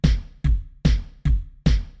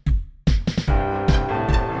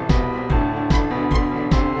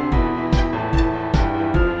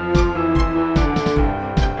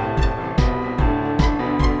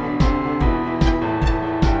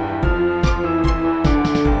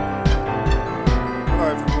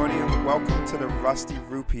Rusty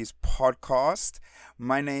Rupees podcast.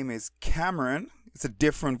 My name is Cameron. It's a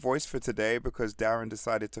different voice for today because Darren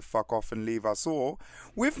decided to fuck off and leave us all.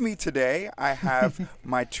 With me today, I have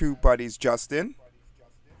my two buddies, Justin.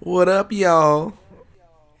 What up, y'all?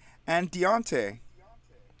 And Deontay.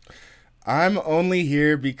 I'm only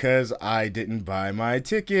here because I didn't buy my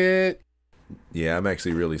ticket. Yeah, I'm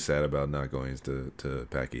actually really sad about not going to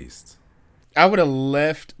PAC East. I would have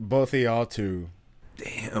left both of y'all too.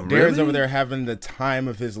 Damn, Darren's really? over there having the time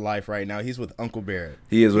of his life right now. He's with Uncle Barrett.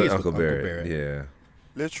 He is with Uncle Barrett. Yeah.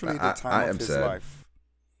 Literally the time of his life.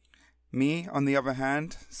 Me, on the other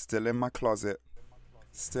hand, still in my closet.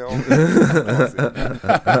 Still in my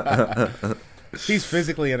closet. He's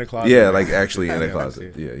physically in a closet. Yeah, like actually in a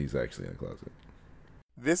closet. Yeah, he's actually in a closet.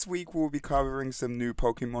 This week we'll be covering some new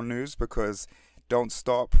Pokemon news because don't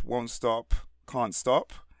stop, won't stop, can't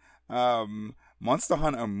stop. Monster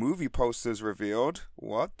Hunter movie posters revealed.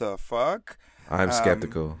 What the fuck? I'm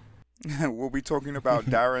skeptical. We'll be talking about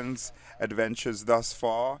Darren's adventures thus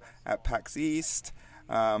far at PAX East.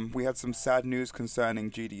 We had some sad news concerning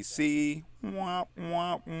GDC. Wah,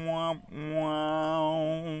 wah, wah,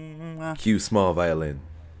 wah. Cue small violin.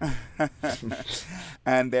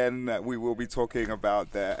 And then we will be talking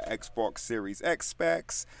about the Xbox Series X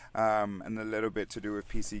specs and a little bit to do with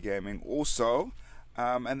PC gaming also.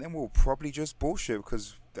 And then we'll probably just bullshit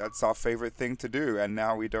because that's our favorite thing to do. And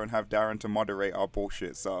now we don't have Darren to moderate our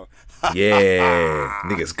bullshit. So yeah,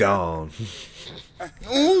 niggas gone.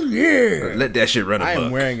 Oh yeah, let that shit run.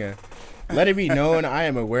 Let it be known, I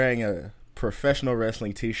am wearing a professional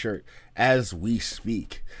wrestling T-shirt as we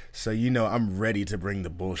speak. So you know I'm ready to bring the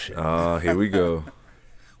bullshit. Oh, here we go.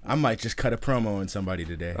 I might just cut a promo on somebody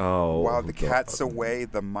today. Oh, while the cat's away,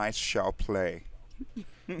 the mice shall play.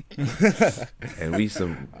 And we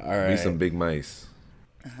some big mice.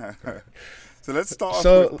 So let's start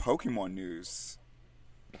off with Pokemon news.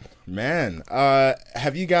 Man,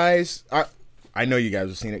 have you guys? I know you guys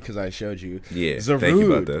have seen it because I showed you. Yeah, Zarude, thank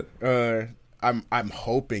you about that. I'm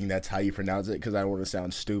hoping that's how you pronounce it because I don't want to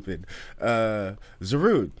sound stupid.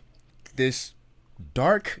 Zarude, this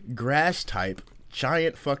dark grass type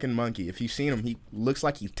giant fucking monkey. If you've seen him, he looks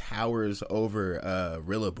like he towers over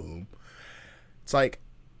Rillaboom. It's like,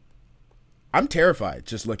 I'm terrified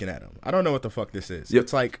just looking at him. I don't know what the fuck this is. Yep.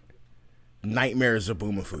 It's like Nightmare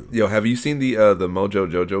Zaboomafoo. Yo, have you seen the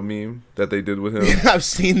Mojo Jojo meme that they did with him? I've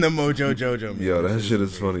seen the Mojo Jojo meme. Yo, that shit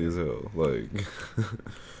is funny as hell. Like,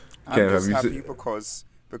 I'm just happy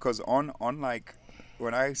because on like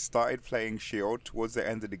when I started playing Shield towards the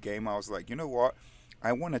end of the game, I was like, you know what?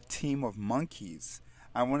 I want a team of monkeys.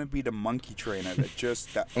 I want to be the monkey trainer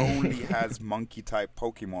that only has monkey type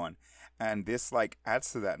Pokemon. And this like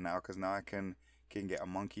adds to that now because now I can get a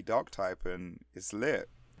monkey dog type and it's lit.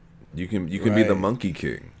 You can be the Monkey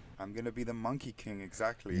King. I'm gonna be the Monkey King,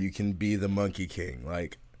 exactly. You can be the Monkey King.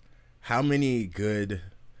 Like, how many good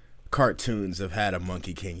cartoons have had a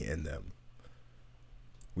Monkey King in them?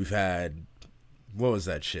 We've had, what was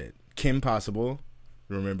that shit? Kim Possible,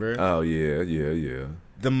 remember? Oh yeah.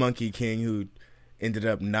 The Monkey King who ended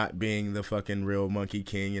up not being the fucking real Monkey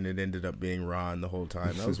King, and it ended up being Ron the whole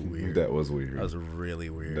time. That was weird. That was weird. That was really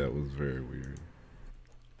weird. That was very weird.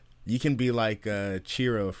 You can be like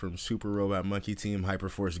Chiro from Super Robot Monkey Team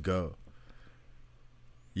Hyperforce Go.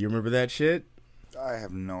 You remember that shit? I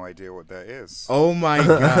have no idea what that is. Oh my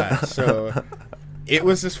god. So it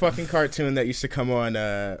was this fucking cartoon that used to come on,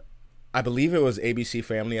 I believe it was ABC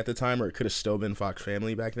Family at the time, or it could have still been Fox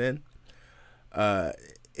Family back then.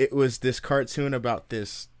 It was this cartoon about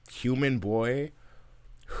this human boy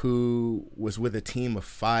who was with a team of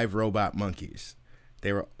 5 robot monkeys.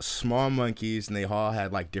 They were small monkeys, and they all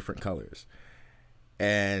had, like, different colors.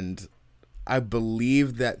 And I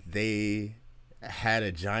believe that they had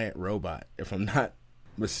a giant robot, if I'm not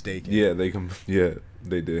mistaken. Yeah, they did.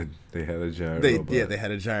 They had a giant robot. Yeah, they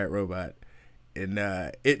had a giant robot. And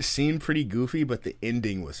it seemed pretty goofy, but the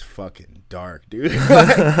ending was fucking dark, dude.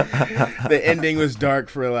 The ending was dark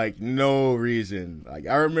for, like, no reason. Like,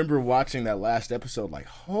 I remember watching that last episode, like,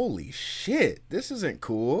 holy shit, this isn't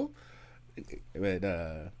cool.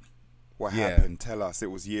 But, what happened? Tell us. It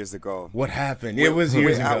was years ago. What happened? It was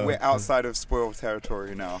years ago. We're outside of spoiled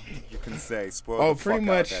territory now. You can say spoiled the fuck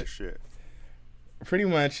out that shit. Pretty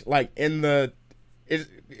much, like, in the...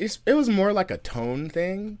 It was more like a tone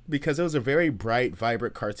thing because it was a very bright,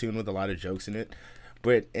 vibrant cartoon with a lot of jokes in it.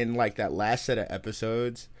 But in, like, that last set of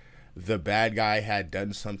episodes, the bad guy had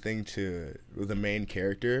done something to the main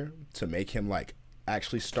character to make him, like,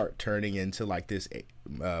 actually start turning into, like, this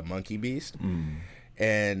monkey beast.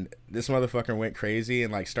 And this motherfucker went crazy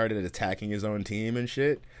and, like, started attacking his own team and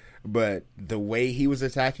shit. But the way he was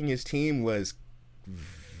attacking his team was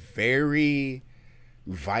very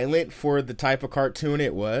violent for the type of cartoon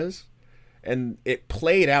it was. And it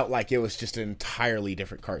played out like it was just an entirely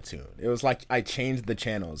different cartoon. It was like I changed the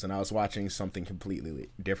channels and I was watching something completely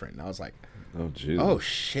different. And I was like, oh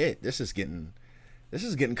shit, this is getting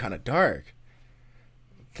kind of dark.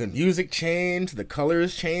 The music changed, the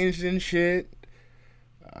colors changed and shit.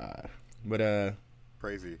 But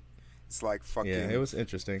crazy. It's like fucking. Yeah, it was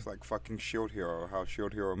interesting. It's like fucking Shield Hero. How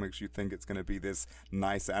Shield Hero makes you think it's gonna be this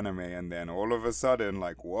nice anime, and then all of a sudden,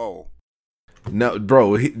 like, whoa. No,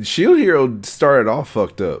 bro, Shield Hero started off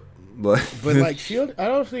fucked up. But like Shield, I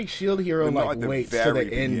don't think Shield Hero like waits till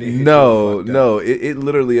the end. No, it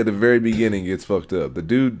literally at the very beginning gets fucked up. The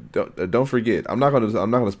dude, don't forget. I'm not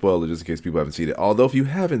gonna spoil it just in case people haven't seen it. Although if you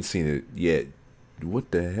haven't seen it yet,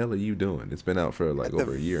 what the hell are you doing? It's been out for like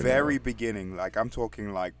over a year. Very beginning, like I'm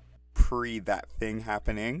talking like pre that thing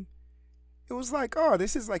happening. It was like, oh,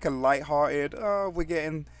 this is like a lighthearted. Oh, we're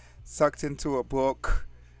getting sucked into a book.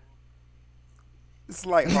 It's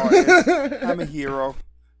lighthearted. I'm a hero.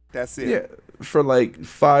 That's it. Yeah, for like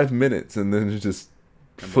 5 minutes, and then it just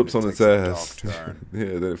flips on its ass. Yeah,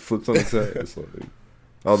 then it flips on its ass. Like,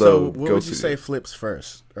 although, so what would you say flips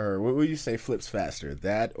first, or what would you say flips faster?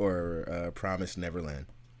 That or Promised Neverland?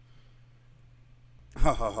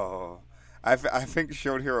 Oh, I think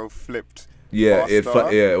Shield Hero flipped. Yeah,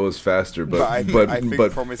 it was faster, but I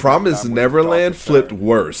think Promised Neverland flipped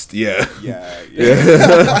worse. Yeah, yeah.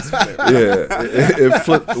 It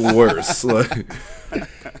flipped worse. Like,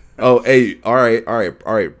 oh, hey, all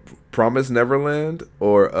right. Promised Neverland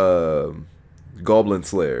or Goblin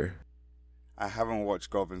Slayer. I haven't watched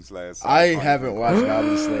Goblin Slayer. So I haven't watched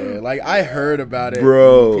Goblin Slayer. Like I heard about it,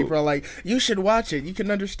 bro. People are like, you should watch it. You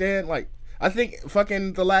can understand, like. I think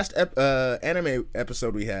fucking the last anime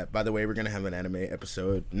episode we had. By the way, we're gonna have an anime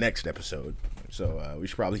episode next episode, so we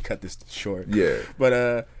should probably cut this short. Yeah.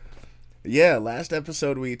 But yeah, last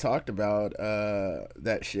episode we talked about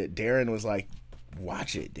that shit. Darren was like,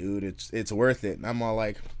 "Watch it, dude. It's worth it." And I'm all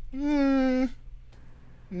like,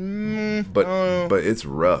 But it's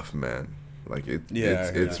rough, man. Like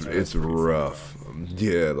it's rough.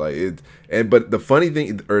 Yeah, like it. But the funny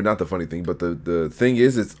thing, or not the funny thing, but the thing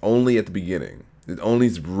is, it's only at the beginning. It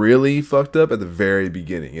only's really fucked up at the very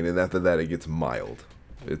beginning, and then after that, it gets mild.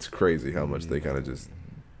 It's crazy how much they kind of just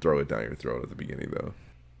throw it down your throat at the beginning, though.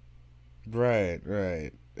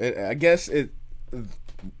 Right. I guess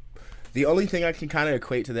the only thing I can kind of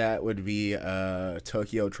equate to that would be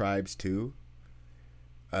Tokyo Tribes 2.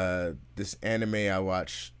 This anime I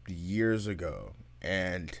watched years ago,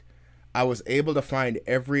 and I was able to find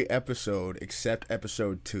every episode except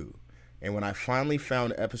episode 2. And when I finally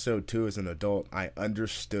found episode 2 as an adult, I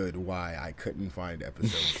understood why I couldn't find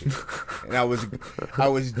episode 2. And I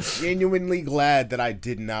was genuinely glad that I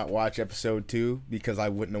did not watch episode 2, because I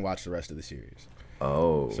wouldn't have watched the rest of the series.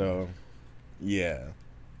 Oh. So, yeah.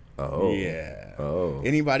 Oh. Yeah. Oh.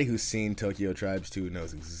 Anybody who's seen Tokyo Tribes 2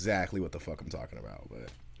 knows exactly what the fuck I'm talking about, but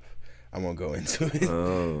I won't go into it.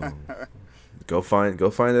 Oh. Go find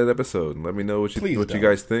that episode and let me know what you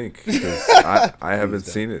guys think. 'Cause I haven't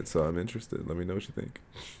seen it, so I'm interested. Let me know what you think.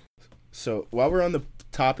 So while we're on the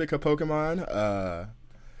topic of Pokemon,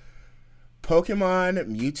 Pokemon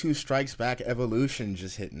Mewtwo Strikes Back Evolution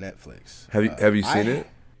just hit Netflix. Have you seen it?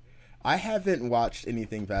 I haven't watched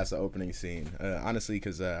anything past the opening scene, honestly,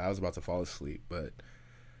 because I was about to fall asleep. But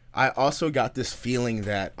I also got this feeling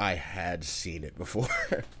that I had seen it before.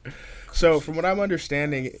 So from what I'm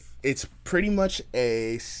understanding, it's pretty much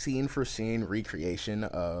a scene-for-scene recreation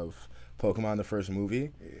of Pokemon the first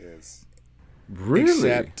movie. It is. Really?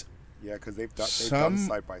 Except yeah, because they've done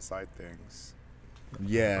side-by-side things.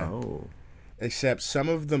 Yeah. Oh. Except some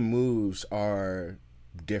of the moves are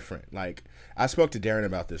different. Like, I spoke to Darren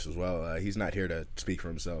about this as well. He's not here to speak for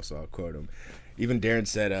himself, so I'll quote him. Even Darren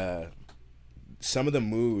said some of the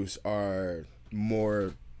moves are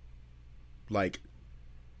more, like,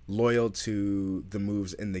 loyal to the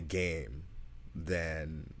moves in the game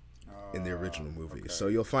than in the original movie. Okay. So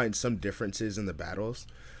you'll find some differences in the battles,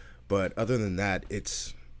 but other than that,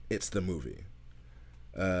 it's the movie,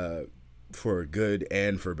 for good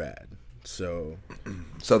and for bad. So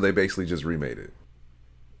they basically just remade it.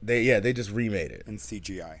 They just remade it in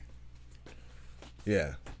CGI.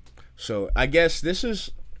 Yeah. So I guess this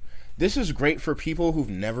is great for people who've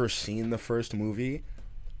never seen the first movie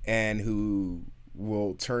and who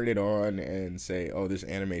will turn it on and say, "Oh, this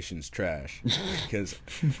animation's trash," because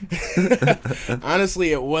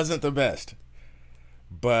honestly, it wasn't the best.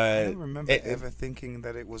 But I don't remember ever thinking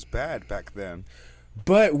that it was bad back then.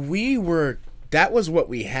 But that was what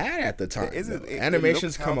we had at the time.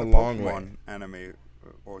 Animations come a long way. Anime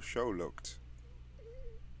or show looked.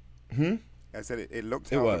 I said it looked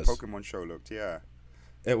how the Pokemon show looked. Yeah,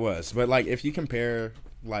 it was. But like, if you compare,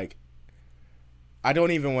 like, I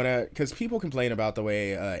don't even want to, because people complain about the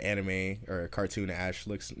way anime or cartoon Ash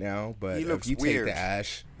looks now. But he looks if you weird. take the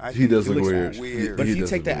Ash, he does look weird. But if you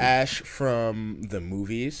take the Ash from the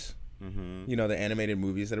movies, you know, the animated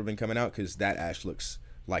movies that have been coming out, because that Ash looks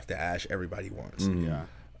like the Ash everybody wants. Yeah.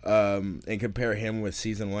 And compare him with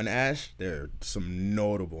season 1 Ash, there are some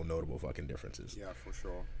notable fucking differences. Yeah, for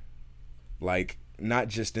sure. Like, not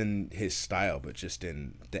just in his style, but just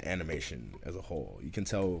in the animation as a whole. You can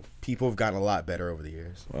tell people have gotten a lot better over the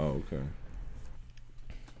years. Oh, okay.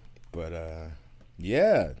 But,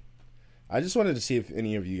 yeah. I just wanted to see if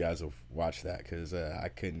any of you guys have watched that, because I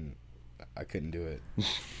couldn't do it.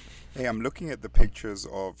 Hey, I'm looking at the pictures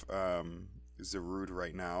of Zarude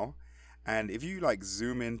right now. And if you like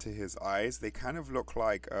zoom into his eyes, they kind of look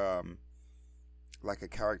like a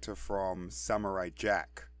character from Samurai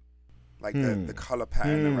Jack, like the color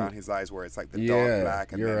pattern around his eyes, where it's like the dark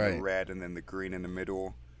black and then the red and then the green in the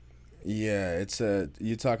middle. Yeah,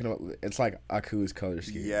 you're talking about, it's like Aku's color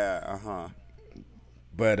scheme. Yeah,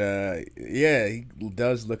 But yeah, he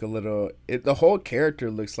does look a little. The whole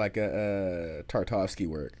character looks like a Tartakovsky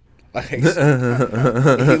work. Like, he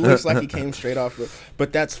looks like he came straight off.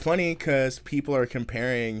 But that's funny because people are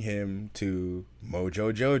comparing him to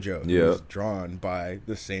Mojo Jojo, who's drawn by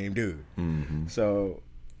the same dude. Mm-hmm. So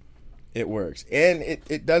it works, and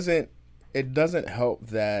it doesn't help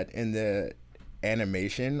that in the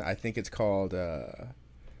animation. I think it's called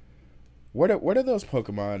what are those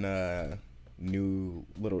Pokemon new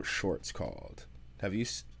little shorts called?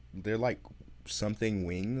 They're like something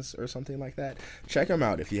wings or something like that. Check them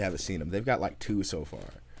out if you haven't seen them. They've got like 2 so far.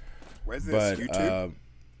 Where's this? YouTube?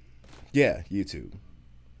 Yeah, YouTube.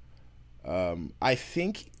 I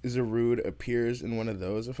think Zarude appears in one of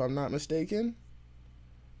those, if I'm not mistaken.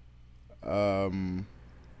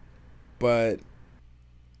 But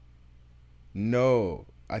no,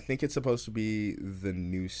 I think it's supposed to be the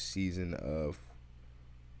new season of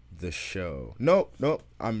the show. Nope,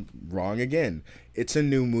 I'm wrong again. It's a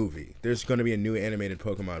new movie. There's going to be a new animated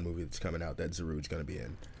Pokemon movie that's coming out that Zarude's going to be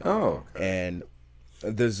in. Oh. Okay. And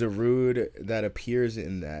the Zarude that appears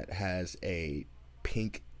in that has a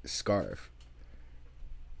pink scarf,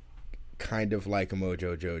 kind of like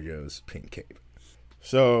Mojo Jojo's pink cape.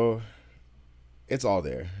 So it's all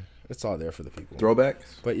there. It's all there for the people.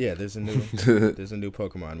 Throwbacks? But yeah, there's a new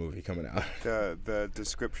Pokemon movie coming out. The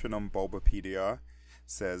description on Bulbapedia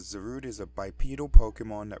says Zarude is a bipedal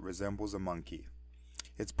Pokemon that resembles a monkey.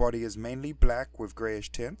 Its body is mainly black with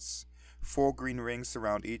grayish tints. 4 green rings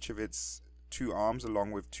surround each of its 2 arms,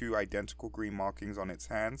 along with 2 identical green markings on its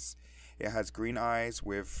hands. It has green eyes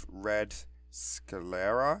with red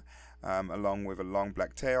sclera, along with a long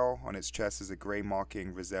black tail. On its chest is a gray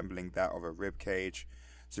marking resembling that of a rib cage.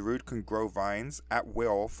 Zarude can grow vines at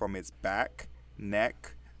will from its back,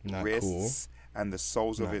 neck, wrists, and the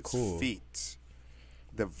soles of its feet.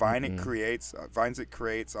 The vines it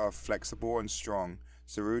creates are flexible and strong.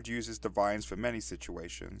 Zarude uses the vines for many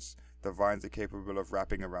situations. The vines are capable of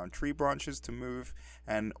wrapping around tree branches to move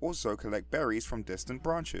and also collect berries from distant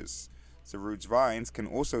branches. Zarude's vines can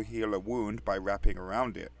also heal a wound by wrapping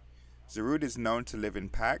around it. Zarude is known to live in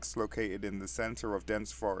packs located in the center of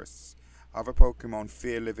dense forests. Other Pokemon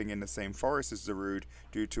fear living in the same forest as Zarude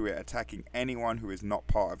due to it attacking anyone who is not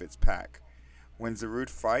part of its pack. When Zarude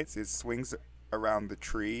fights, it swings around the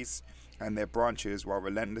trees and their branches while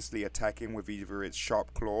relentlessly attacking with either its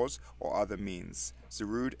sharp claws or other means.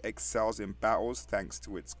 Zarude excels in battles thanks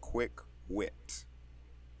to its quick wit.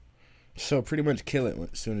 So pretty much kill it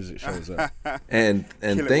as soon as it shows up. and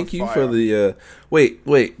thank you for the wait,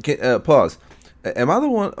 pause. Am I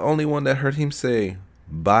the only one that heard him say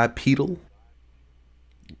bipedal?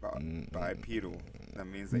 Bipedal. That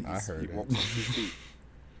means that he walks on 2 feet.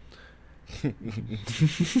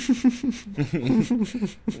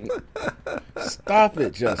 Stop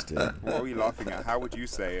it, Justin. What are you laughing at? How would you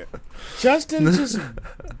say it? Justin just...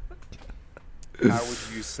 How would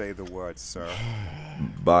you say the word, sir?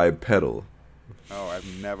 Bipedal. Oh,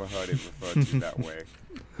 I've never heard it referred to that way.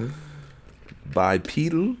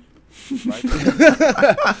 Bipedal?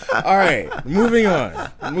 All right, moving on.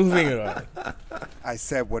 I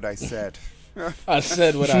said what I said. I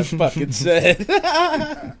said what I fucking said.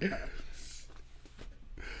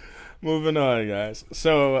 Moving on, guys.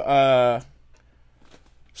 So,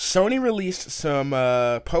 Sony released some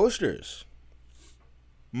posters.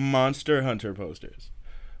 Monster Hunter posters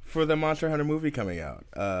for the Monster Hunter movie coming out.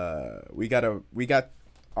 We got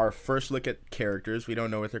our first look at characters. We don't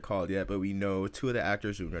know what they're called yet, but we know 2 of the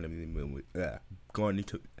actors who are going to be going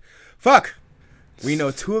to We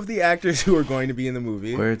know two of the actors who are going to be in the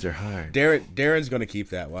movie. Words are hard. Darren's going to keep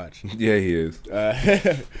that. Watch. Yeah, he is.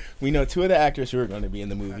 We know two of the actors who are going to be in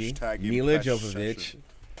the movie. Mila #Implesh Jovovich.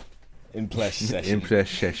 Implesh session.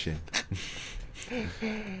 Implesh session.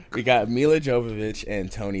 We got Mila Jovovich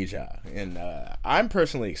and Tony Jaa. And I'm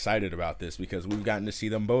personally excited about this because we've gotten to see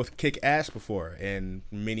them both kick ass before in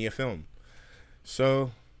many a film.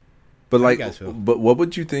 So, but what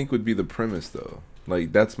would you think would be the premise though?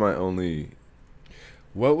 Like, that's my only.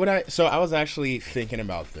 So I was actually thinking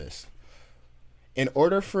about this. In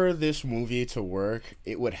order for this movie to work,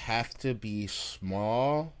 it would have to be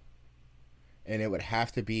small and it would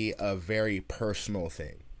have to be a very personal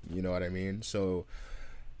thing. You know what I mean? So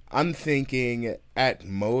I'm thinking at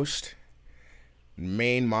most,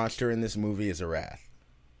 main monster in this movie is a Wrath.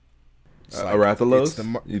 Like,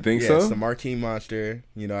 Rathalos? You think so? It's the marquee monster.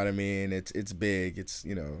 You know what I mean? It's big. It's,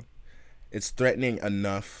 you know, it's threatening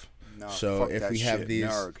enough. No, so if we have these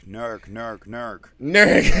Nurg.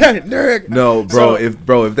 No, bro.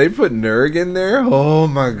 If they put Nurg in there, oh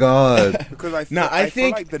my god. Because I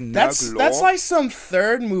think like the Nurg that's like some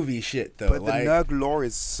third movie shit though. But the Nurg lore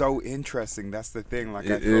is so interesting. That's the thing. Like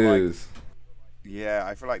it is. Yeah,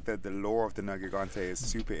 I feel like the lore of the Nergigante is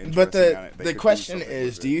super interesting. But the question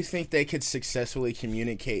is, do you think they could successfully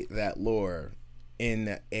communicate that lore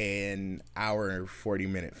in an hour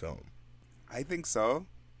 40-minute film? I think so.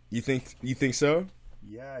 You think so?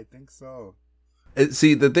 Yeah, I think so.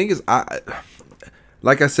 See, the thing is,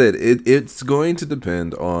 like I said, it's going to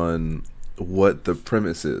depend on what the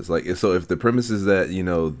premise is. Like, so if the premise is that, you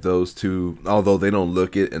know, those two, although they don't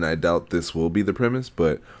look it, and I doubt this will be the premise,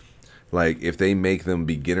 but like if they make them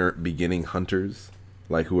beginning hunters,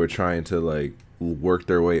 like who are trying to like work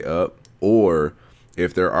their way up, or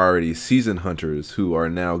if they're already seasoned hunters who are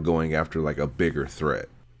now going after like a bigger threat.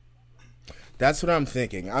 That's what I'm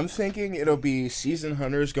thinking. I'm thinking it'll be seasoned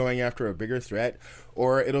hunters going after a bigger threat,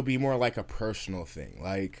 or it'll be more like a personal thing,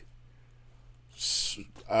 like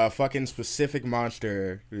a fucking specific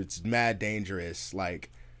monster that's mad dangerous.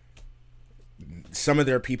 Like some of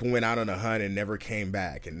their people went out on a hunt and never came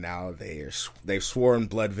back, and now they've sworn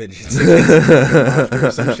blood vengeance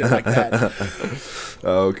or some shit like that.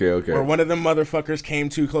 Okay. Or one of them motherfuckers came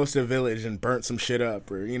too close to a village and burnt some shit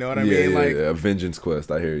up, or you know what I mean? Like a vengeance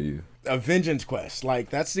quest. I hear you. A vengeance quest,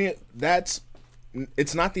 like it's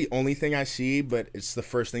not the only thing I see, but it's the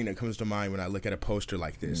first thing that comes to mind when I look at a poster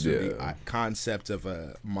like this, or the concept of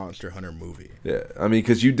a Monster Hunter movie. Yeah, I mean,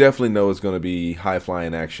 because you definitely know it's going to be high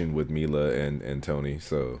flying action with Mila and Tony.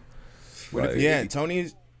 So,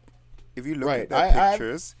 Tony's. If you look at their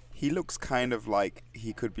pictures, he looks kind of like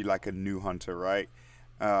he could be like a new hunter, right?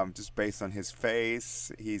 Just based on his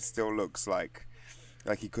face, he still looks like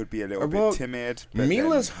he could be a little bit timid.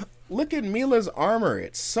 Look at Mila's armor.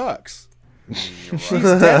 It sucks. She's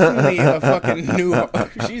definitely a fucking new.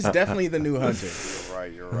 She's definitely the new hunter.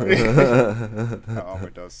 You're right. Her armor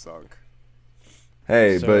does suck.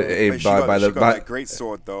 Hey, but by that great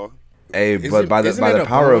sword though. Hey, but by the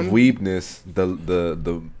power of weebness,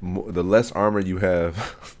 the less armor you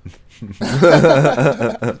have,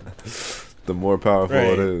 the more powerful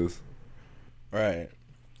it is. Right.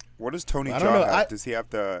 What does Tony Jaa have? Does he have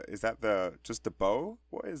just the bow?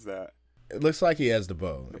 What is that? It looks like he has the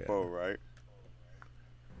bow. The bow, right?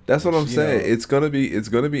 That's what I'm saying. It's gonna be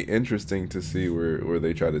interesting to see where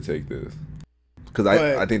they try to take this, because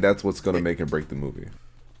I think that's what's gonna make and break the movie.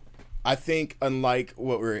 I think unlike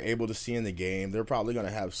what we were able to see in the game, they're probably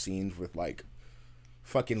gonna have scenes with like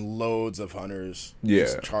fucking loads of hunters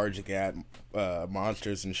just charging at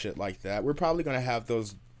monsters and shit like that. We're probably gonna have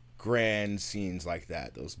those grand scenes like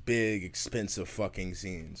that, those big expensive fucking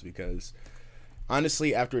scenes, because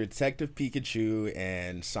honestly, after Detective Pikachu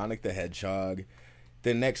and Sonic the Hedgehog,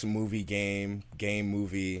 the next game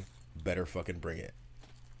movie better fucking bring it.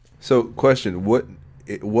 So, question: what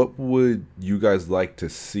would you guys like to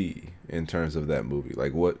see in terms of that movie?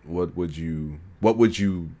 Like, what would you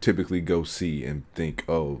typically go see and think,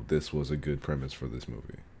 oh, this was a good premise for this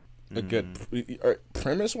movie? A good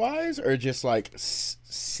premise wise, or just like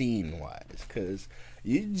scene wise? Because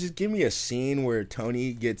you just give me a scene where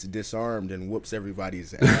Tony gets disarmed and whoops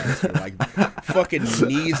everybody's ass, or like fucking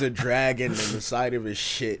knees a dragon in the side of his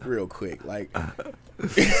shit real quick. Like, I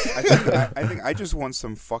think I just want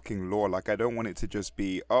some fucking lore. Like, I don't want it to just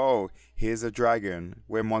be, oh, here's a dragon.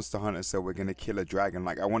 We're Monster Hunters, so we're gonna kill a dragon.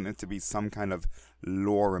 Like, I want it to be some kind of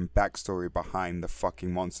lore and backstory behind the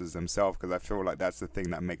fucking monsters themselves, because I feel like that's the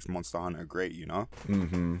thing that makes Monster Hunter great, you know?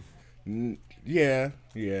 Mm-hmm. Yeah.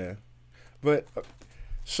 But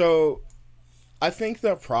so I think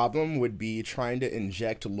the problem would be trying to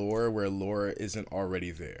inject lore where lore isn't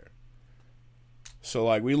already there. So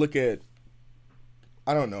like we look at,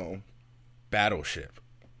 I don't know, Battleship,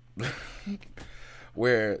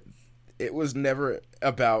 where it was never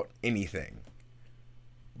about anything,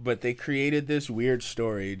 but they created this weird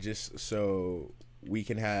story just so we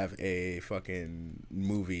can have a fucking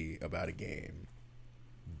movie about a game.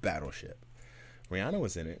 Battleship. Rihanna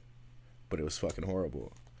was in it, but it was fucking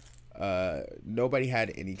horrible. Nobody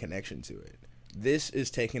had any connection to it. This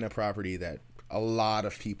is taking a property that a lot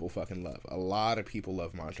of people fucking love. A lot of people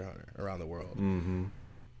love Monster Hunter around the world. Mm-hmm.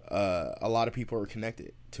 A lot of people are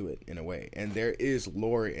connected to it in a way, and there is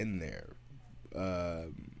lore in there,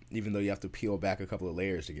 even though you have to peel back a couple of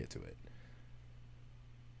layers to get to it.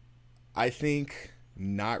 I think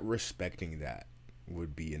not respecting that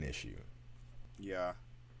would be an issue. Yeah,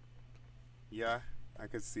 I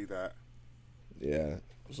could see that. Yeah,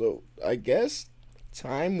 so I guess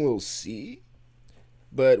time will see,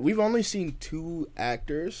 but we've only seen 2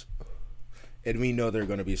 actors. And we know there are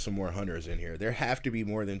going to be some more hunters in here. There have to be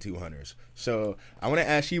more than 2 hunters. So I want to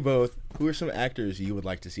ask you both, who are some actors you would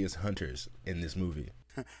like to see as hunters in this movie?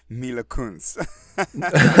 Mila Kunis.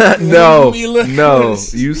 No,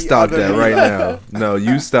 you stop that right now. No,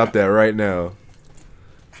 you stop that right now.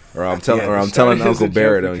 Or I'm telling Uncle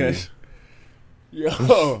Barrett on you.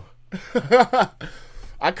 Yo.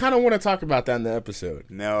 I kind of want to talk about that in the episode.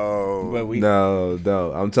 No. But no.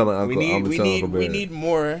 I'm telling Uncle Barrett. We need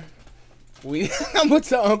more. I'm gonna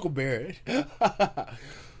tell Uncle Barrett. I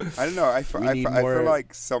don't know. I feel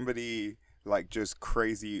like somebody like just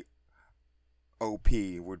crazy OP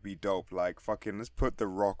would be dope. Like fucking, let's put The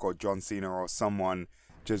Rock or John Cena or someone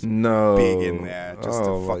just big in there just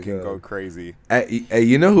to fucking go crazy. Hey,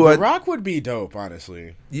 you know who? The Rock would be dope,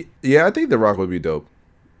 honestly. Yeah, I think The Rock would be dope.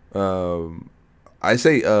 I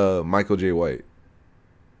say Michael J. White.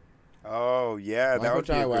 Oh yeah, that would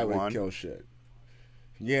be a good one. Would kill shit.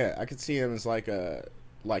 Yeah, I could see him as like a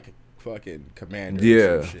fucking commander. Yeah,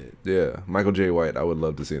 or some shit. Yeah. Michael J. White, I would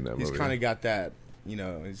love to see in that movie. He's kind of got that,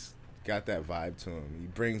 he's got that vibe to him. He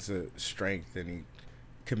brings the strength and he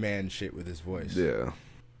commands shit with his voice. Yeah.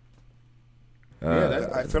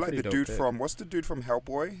 I feel like the dude from what's the dude from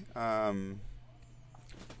Hellboy?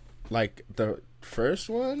 Like the first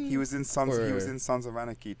one. He was in Sons of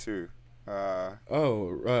Anarchy too. Ron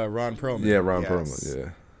Perlman. Yeah, Ron Perlman.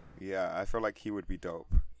 Yeah. Yeah, I feel like he would be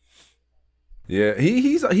dope. Yeah,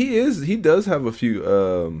 he does have a few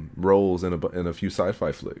roles in a few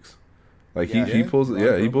sci-fi flicks. Like he pulls it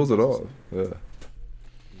off. Yeah.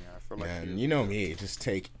 Yeah, I feel like you know me, just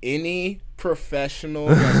take any professional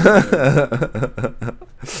wrestler,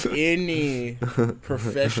 any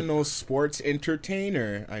professional sports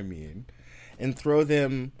entertainer, and throw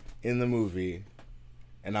them in the movie,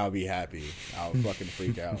 and I'll be happy. I'll fucking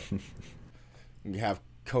freak out. You have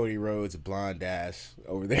Cody Rhodes, blonde ass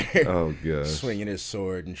over there, oh god, swinging his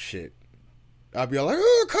sword and shit. I'll be all like,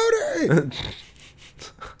 "Oh, Cody!"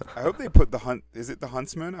 I hope they put Is it the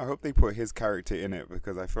Huntsman? I hope they put his character in it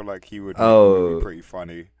because I feel like he would be pretty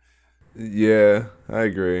funny. Yeah, I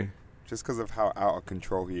agree. Just because of how out of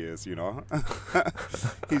control he is,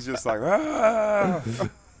 he's just like, ah.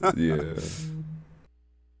 Yeah.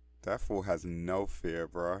 That fool has no fear,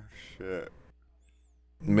 bro. Shit.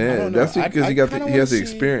 Man, that's because he has the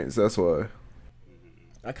experience. That's why.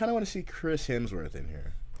 I kind of want to see Chris Hemsworth in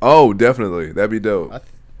here. Oh, definitely. That'd be dope. I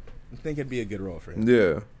think it'd be a good role for him.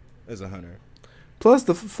 Yeah. As a hunter. Plus,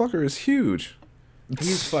 the fucker is huge.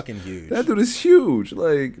 He's fucking huge. That dude is huge.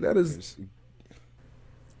 Like, that is...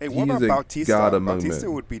 Hey, what about Bautista? Bautista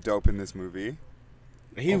would be dope in this movie.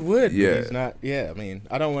 He would. Yeah. But he's not. Yeah,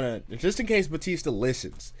 I don't want to... Just in case Bautista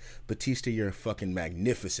listens. Bautista, you're a fucking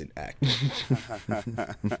magnificent actor.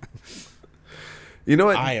 You know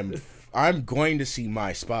what? I'm going to see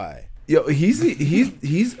My Spy. Yo, he's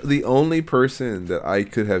the only person that I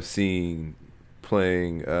could have seen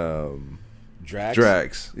playing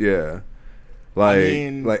Drax. Yeah.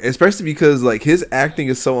 Like especially because like his acting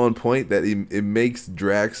is so on point that it makes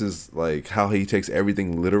Drax's like how he takes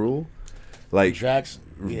everything literal. Like Drax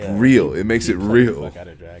real. It makes it real. The fuck out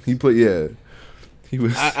of Drax. He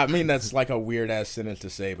was I mean that's like a weird ass sentence to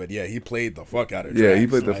say, but yeah, he played the fuck out of Drax. Yeah, he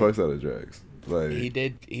played the fuck out of Drax. Like he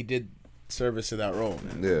did service to that role,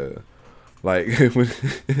 man. Yeah. Like when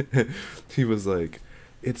he was like,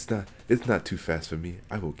 it's not too fast for me.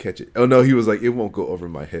 I will catch it. Oh no, he was like, it won't go over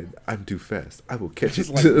my head. I'm too fast. I will catch it.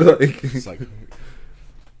 It's like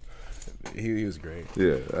he was great.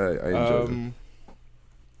 Yeah, I enjoyed him.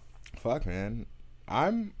 Fuck, man.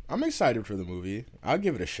 I'm excited for the movie. I'll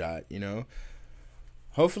give it a shot,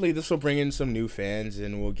 Hopefully this will bring in some new fans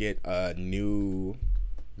and we'll get a new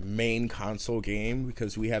main console game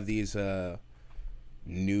because we have these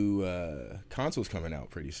new consoles coming out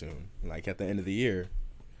pretty soon, like at the end of the year,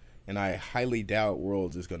 and I highly doubt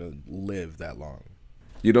Worlds is gonna live that long.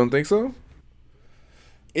 You don't think so?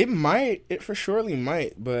 It might. It for surely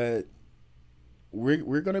might, but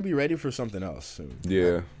we're gonna be ready for something else soon.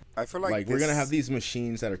 Yeah. I feel like we're gonna have these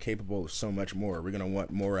machines that are capable of so much more. We're gonna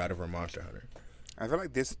want more out of our Monster Hunter. I feel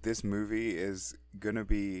like this movie is gonna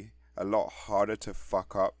be a lot harder to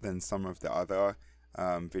fuck up than some of the other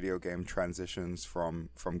video game transitions from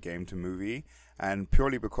game to movie, and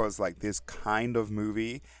purely because like this kind of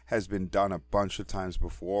movie has been done a bunch of times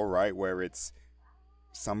before, right? Where it's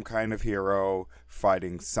some kind of hero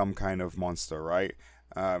fighting some kind of monster, right?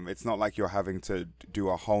 It's not like you're having to do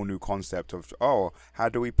a whole new concept of, oh, how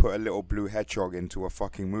do we put a little blue hedgehog into a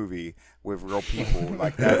fucking movie with real people?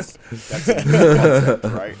 Like that's a new concept,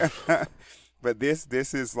 right? But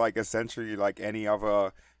this is like essentially like any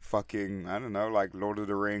other fucking, I don't know, like Lord of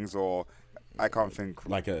the Rings, or I can't think,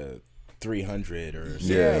 like a 300 or something.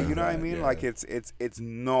 Yeah, you know what I mean? Yeah. Like it's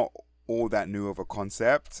not all that new of a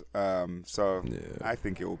concept. So yeah. I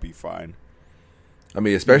think it will be fine. I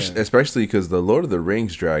mean, especially because the Lord of the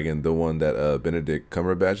Rings dragon, the one that Benedict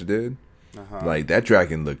Cumberbatch did, like that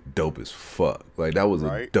dragon looked dope as fuck. Like that was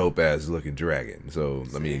a dope ass looking dragon. So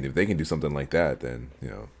I mean, if they can do something like that, then you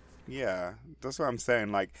know. Yeah, that's what I'm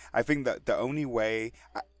saying. Like I think that the only way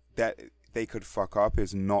that they could fuck up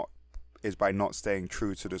is by not staying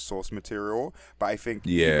true to the source material. But I think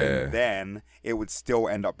even then it would still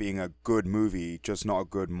end up being a good movie, just not a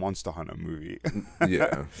good Monster Hunter movie.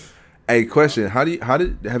 Yeah. Hey, question: have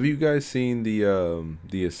you guys seen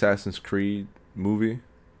the Assassin's Creed movie?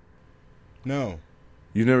 No.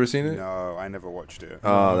 You've never seen it? No, I never watched it.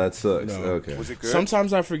 Oh, that sucks. No. Okay. Was it good?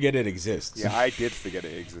 Sometimes I forget it exists. Yeah, I did forget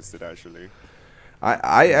it existed actually.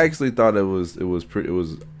 I actually thought it was okay.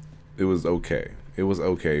 It was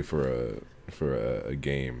okay for a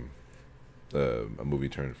game, a movie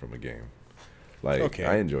turned from a game. Like okay.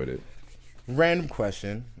 I enjoyed it. Random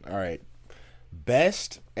question. All right.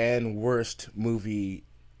 Best and worst movie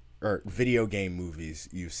or video game movies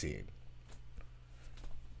you've seen.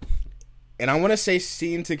 And I want to say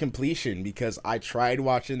seen to completion because I tried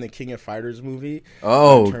watching the King of Fighters movie.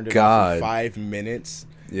 Oh, I turned it God. off for 5 minutes.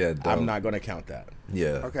 Yeah, dumb. I'm not going to count that.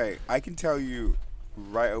 Yeah. Okay, I can tell you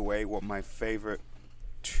right away what my favorite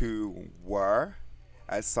two were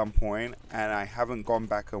at some point, and I haven't gone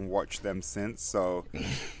back and watched them since. So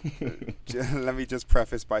let me just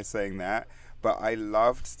preface by saying that. But I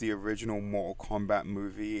loved the original Mortal Kombat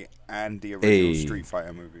movie and the original Street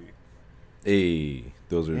Fighter movie.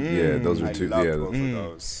 Those are those are two. I loved both of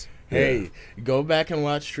those. Hey, go back and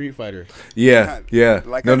watch Street Fighter. Yeah.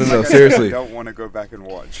 No. Seriously, I don't want to go back and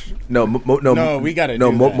watch. No, we gotta.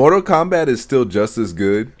 No, Mortal Kombat is still just as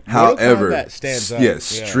good. However, Mortal Kombat stands up.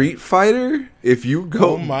 Yes, yeah. Street Fighter. If you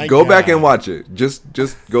go back and watch it, just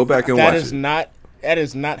go back and watch it. That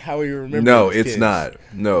is not how we remember. No, it's kids. Not.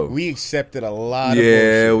 No, we accepted a lot.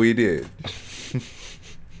 Yeah, of we did.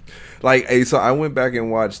 Like, hey, so I went back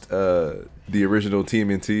and watched the original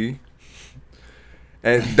TMNT,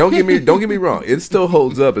 and don't get me wrong, it still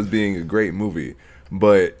holds up as being a great movie,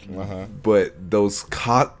 but those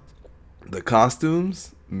the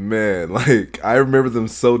costumes, man, like I remember them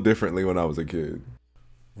so differently when I was a kid.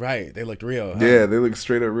 Right, they looked real. Huh? Yeah, they looked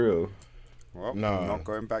straight up real. Well, no. I'm not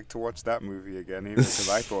going back to watch that movie again, even because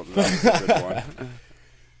I thought that was a good one.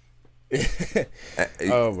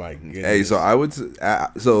 Oh my goodness! Hey, so I would.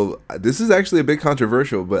 So this is actually a bit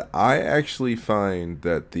controversial, but I actually find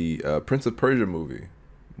that the Prince of Persia movie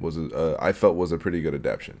was a pretty good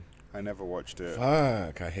adaptation. I never watched it.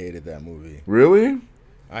 Fuck! I hated that movie. Really?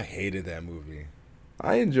 I hated that movie.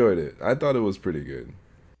 I enjoyed it. I thought it was pretty good.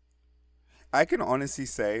 I can honestly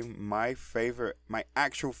say my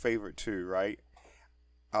actual favorite two, right?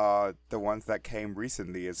 The ones that came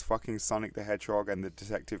recently is fucking Sonic the Hedgehog and the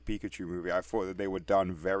Detective Pikachu movie. I thought that they were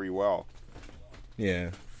done very well. Yeah.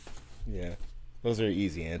 Those are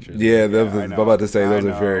easy answers. Yeah, I'm about to say those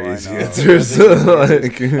are very easy answers.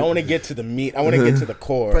 I want to get to the meat. I want to get to the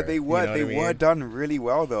core. But they were done really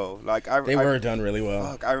well though. Like they were done really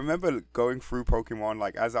well. Fuck, I remember going through Pokemon,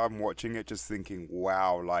 like as I'm watching it, just thinking,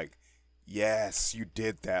 wow, like, yes, you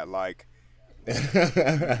did that. Like, you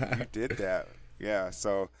did that. Yeah,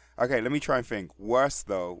 so, okay, let me try and think. Worst,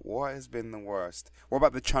 though. What has been the worst? What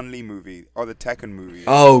about the Chun-Li movie or the Tekken movie?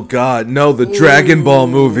 Oh, God, no, the Dragon Ball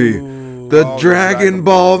movie. The Dragon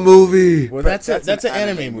Ball movie. Well, that's an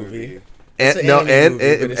anime movie.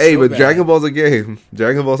 But Dragon Ball's a game.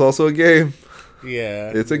 Dragon Ball's also a game.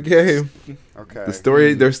 Yeah. It's a game.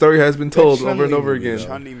 Okay. Their story has been told over and over again. The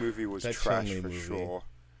Chun-Li movie was trash for sure.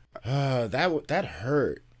 That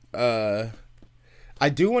hurt. I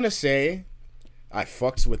do want to say, I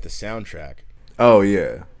fucks with the soundtrack. Oh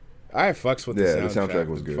yeah, I fucks with the soundtrack. The soundtrack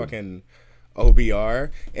was good. Fucking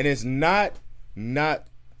OBR, and it's not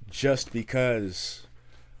just because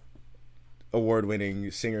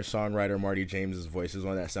award-winning singer-songwriter Marty James's voice is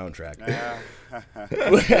on that soundtrack.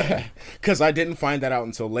 Because I didn't find that out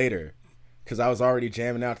until later. Because I was already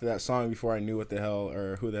jamming out to that song before I knew what the hell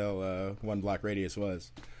or who the hell One Block Radius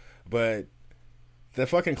was. But the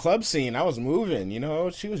fucking club scene, I was moving, you know.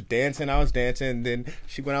 She was dancing, I was dancing. Then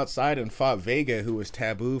she went outside and fought Vega, who was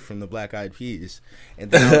Taboo from the Black Eyed Peas.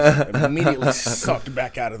 And then I was immediately sucked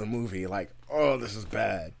back out of the movie. Like, oh, this is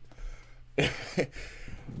bad.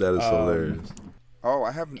 That is hilarious. Oh,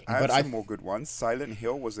 I have some more good ones. Silent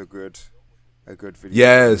Hill was a good video.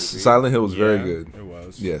 Yes, movie. Silent Hill was very good. It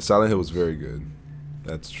was. Yeah, Silent Hill was very good.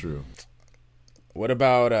 That's true. What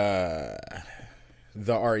about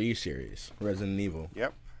the RE series, Resident Evil?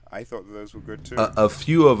 Yep, I thought those were good too. A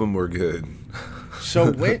few of them were good.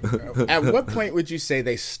 So at what point would you say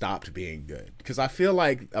they stopped being good? Because I feel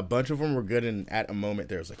like a bunch of them were good, and at a moment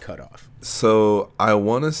there was a cutoff. So I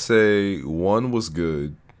want to say 1 was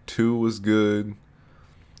good, 2 was good,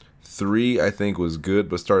 3 I think was good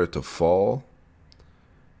but started to fall,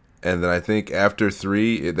 and then I think after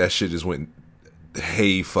 3 that shit just went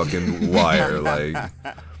fucking wire. Like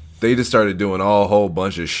they just started doing a whole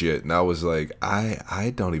bunch of shit, and I was like,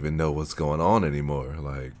 I don't even know what's going on anymore.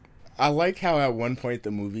 Like, I like how at one point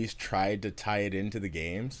the movies tried to tie it into the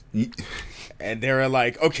games. And they were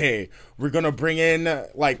like, okay, we're going to bring in,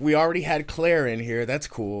 like, we already had Claire in here. That's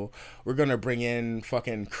cool. We're going to bring in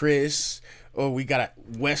fucking Chris. Oh, we got a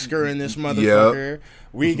Wesker in this motherfucker. Yep.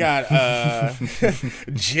 We got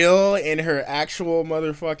Jill in her actual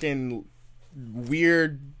motherfucking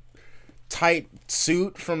weird tight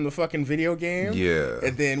suit from the fucking video game. Yeah.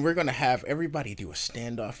 And then we're gonna have everybody do a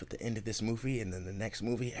standoff at the end of this movie, and then the next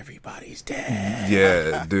movie everybody's dead.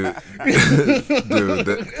 Yeah, dude.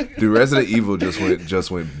 Dude, Resident Evil just went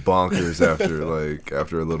bonkers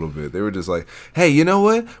after a little bit. They were just like, hey, you know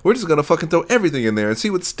what? We're just gonna fucking throw everything in there and see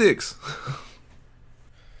what sticks.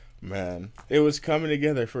 Man, it was coming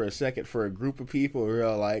together for a second for a group of people who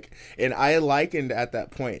were like, and I likened at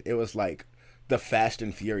that point, it was like the Fast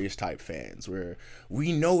and Furious type fans where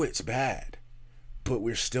we know it's bad, but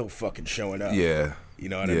we're still fucking showing up. Yeah. You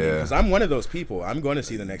know what I mean? Because I'm one of those people. I'm going to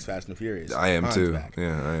see the next Fast and Furious. I am too. Back.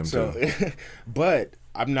 Yeah, I am too. But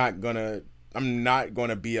I'm not gonna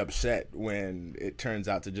be upset when it turns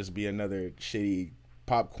out to just be another shitty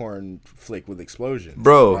popcorn flick with explosions.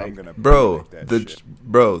 The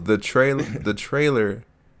trailer,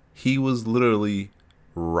 he was literally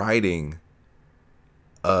riding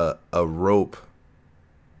a rope.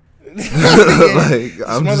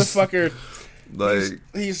 Motherfucker,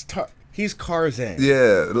 he's Tarzan.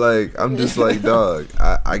 Yeah, like I'm just like, dog,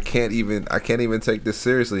 I can't even take this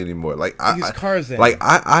seriously anymore. Like he's Tarzan. Like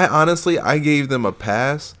I honestly I gave them a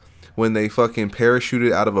pass when they fucking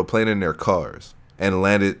parachuted out of a plane in their cars and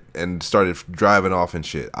landed and started driving off and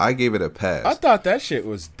shit. I gave it a pass. I thought that shit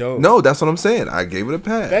was dope. No, that's what I'm saying. I gave it a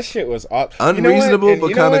pass. That shit was unreasonable,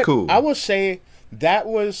 but kind of cool. I will say that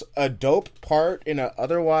was a dope part in an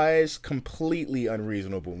otherwise completely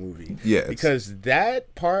unreasonable movie. Yes. Because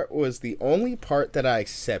that part was the only part that I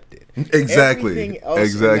accepted. Exactly. Everything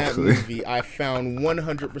else in that movie I found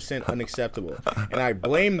 100% unacceptable. And I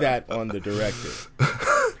blame that on the director.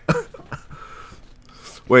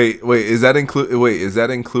 Wait, is that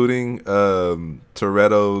including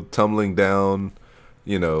Toretto tumbling down,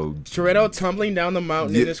 you know, Toretto tumbling down the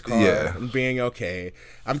mountain in his car and being okay.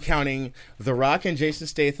 I'm counting The Rock and Jason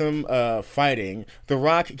Statham fighting, The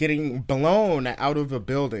Rock getting blown out of a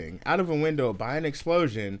building, out of a window by an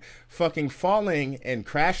explosion, fucking falling and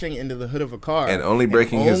crashing into the hood of a car, and only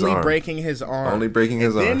breaking his arm. Only breaking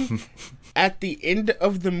his arm. At the end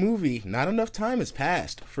of the movie, not enough time has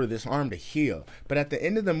passed for this arm to heal. But at the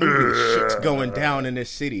end of the movie, shit's going down in this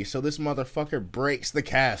city. So this motherfucker breaks the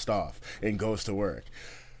cast off and goes to work.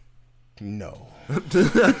 No.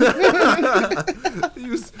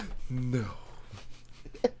 No.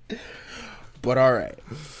 But all right.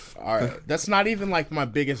 That's not even like my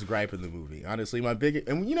biggest gripe in the movie. Honestly,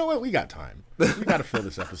 and you know what? We got time. We got to fill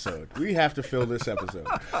this episode. We have to fill this episode.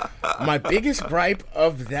 My biggest gripe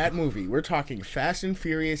of that movie, we're talking Fast and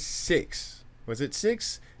Furious 6. Was it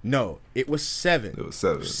 6? No, it was 7. It was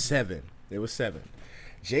 7. It was 7.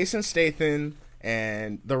 Jason Statham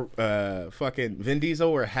and the fucking Vin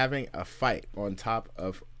Diesel were having a fight on top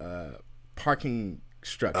of a parking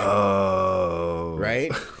structure. Oh.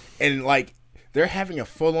 Right? And like, they're having a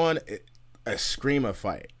full-on a screamer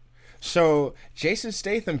fight. So Jason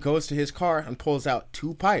Statham goes to his car and pulls out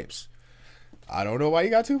 2 pipes. I don't know why you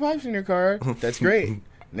got 2 pipes in your car. That's great.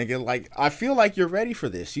 Nigga, like, I feel like you're ready for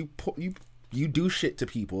this. You do shit to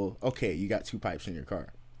people. Okay, you got 2 pipes in your car.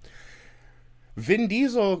 Vin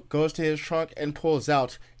Diesel goes to his trunk and pulls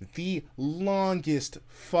out the longest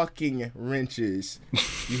fucking wrenches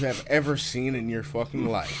you have ever seen in your fucking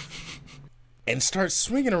life. And starts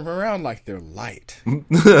swinging them around like they're light.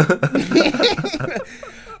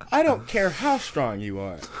 I don't care how strong you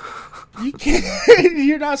are. You can't.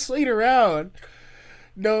 You're not swinging around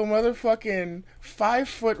no motherfucking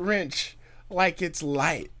 5-foot wrench like it's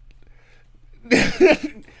light.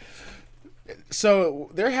 So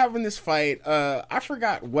they're having this fight. I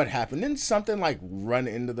forgot what happened. Didn't something like run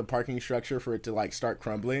into the parking structure for it to like start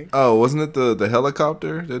crumbling? Oh, wasn't it the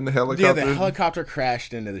helicopter? Didn't the helicopter? Yeah, the helicopter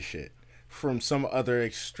crashed into the shit from some other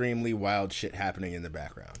extremely wild shit happening in the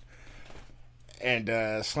background.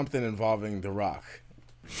 And something involving The Rock.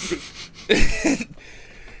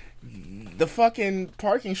 The fucking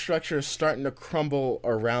parking structure is starting to crumble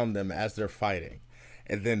around them as they're fighting.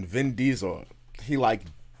 And then Vin Diesel, he like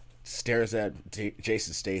stares at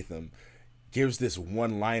Jason Statham, gives this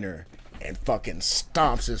one-liner, and fucking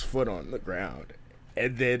stomps his foot on the ground.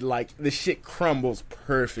 And then, like, the shit crumbles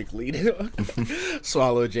perfectly to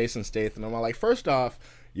swallow Jason Statham. I'm like, first off,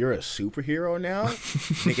 you're a superhero now?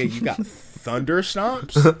 Nigga, you got thunder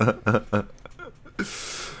stomps?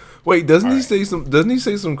 Wait, doesn't he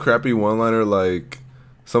say some crappy one-liner like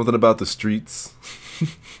something about the streets?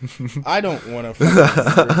 I don't want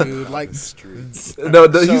to dude, like streets. No,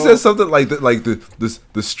 he says something like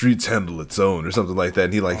the streets handle its own or something like that,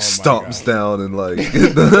 and he like stomps down and like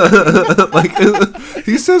like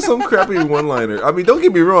he says some crappy one-liner. I mean, don't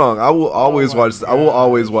get me wrong, I will always watch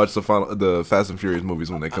the Fast and Furious movies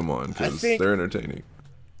when they come on because they're entertaining.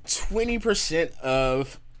 20%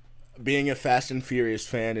 of being a Fast and Furious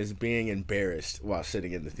fan is being embarrassed while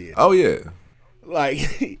sitting in the theater. Oh yeah.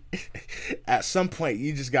 Like, at some point,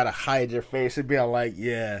 you just gotta hide your face and be like,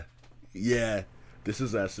 yeah, this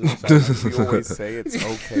is us. We always say it's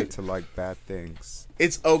okay to like bad things.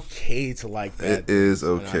 It's okay to like bad things. It is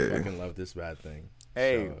okay. And I fucking love this bad thing.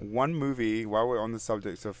 Hey, one movie, while we're on the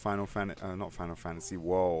subject of The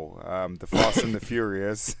Fast and the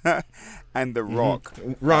Furious, and The Rock.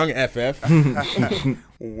 Wrong FF.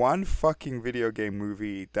 One fucking video game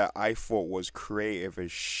movie that I thought was creative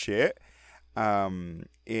as shit, in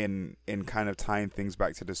kind of tying things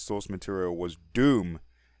back to the source material was Doom.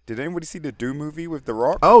 Did anybody see the Doom movie with The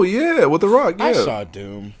Rock? Oh yeah, with The Rock. Yeah, I saw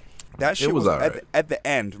Doom. That shit was right. at the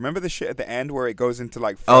end. Remember the shit at the end where it goes into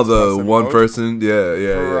like the one mode? Person? Yeah.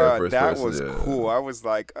 That was cool. I was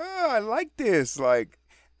like, oh, I like this. Like,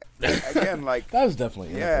 again, like that was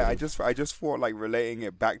definitely I just thought like relating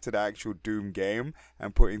it back to the actual Doom game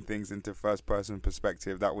and putting things into first person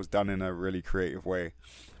perspective. That was done in a really creative way.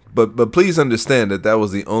 But please understand that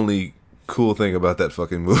was the only cool thing about that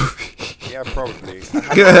fucking movie. Yeah, probably.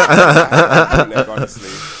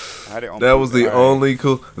 Honestly. That was the only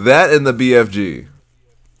cool. That and the BFG.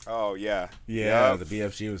 Oh yeah, the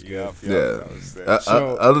BFG was good.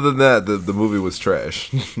 Other than that, the movie was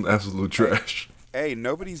trash. Absolute trash. Hey,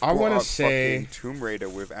 nobody's brought up fucking Tomb Raider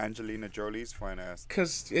with Angelina Jolie's fine ass.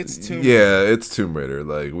 Because it's Tomb Raider. Yeah, it's Tomb Raider.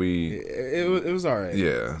 Like it was alright.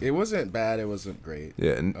 Yeah, it wasn't bad. It wasn't great.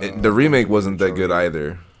 Yeah, and the remake wasn't that good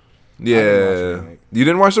either. Yeah, you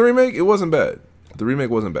didn't watch the remake? It wasn't bad. The remake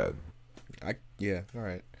wasn't bad. All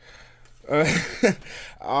right.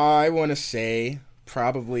 I want to say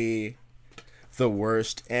probably the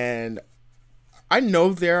worst, and I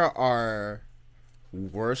know there are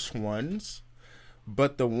worse ones,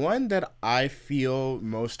 but the one that I feel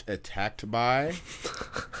most attacked by,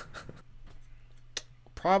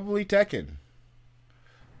 probably Tekken.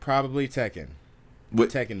 Tekken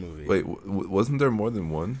movie. Wait, wasn't there more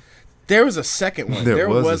than one? There was a second one. There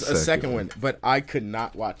was a second one, but I could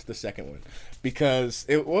not watch the second one. Because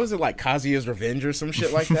what was it like Kazuya's Revenge or some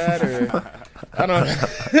shit like that? Or I don't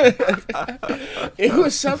know. It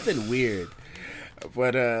was something weird.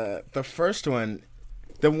 But the first one,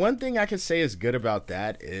 the one thing I could say is good about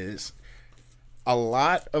that is a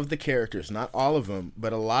lot of the characters, not all of them,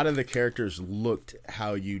 but a lot of the characters looked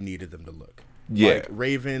how you needed them to look. Yeah. Like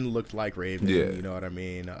Raven looked like Raven, you know what I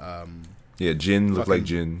mean? Jin looked like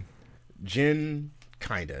Jin. Jin,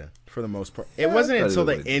 kinda, for the most part. It wasn't until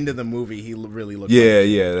the end of the movie he really looked.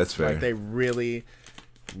 Yeah, that's fair. Like they really,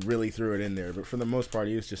 really threw it in there, but for the most part,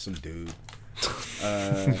 he was just some dude.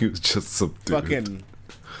 He was just some dude. Fucking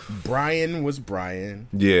Brian was Brian.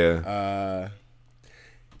 Yeah.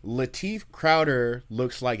 Lateef Crowder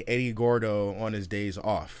looks like Eddie Gordo on his days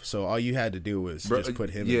off. So all you had to do was just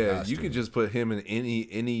put him. in costume. You could just put him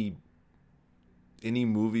in any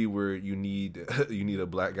movie where you need a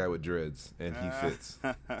black guy with dreads and he fits.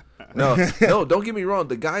 No, don't get me wrong.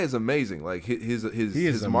 The guy is amazing. Like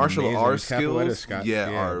his martial arts skills,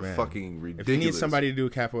 are fucking ridiculous. If you need somebody to do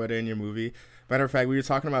capoeira in your movie, matter of fact, we were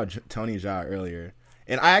talking about Tony Jaa earlier,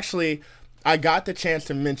 and I got the chance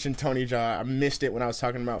to mention Tony Jaa. I missed it when I was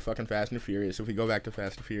talking about fucking Fast and Furious. If we go back to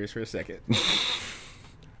Fast and Furious for a second,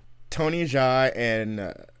 Tony Jaa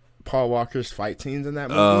and Paul Walker's fight scenes in that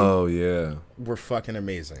movie were fucking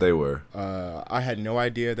amazing. They were. I had no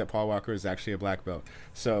idea that Paul Walker is actually a black belt,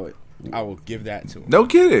 so I will give that to him. No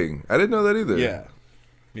kidding. I didn't know that either.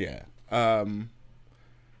 Yeah.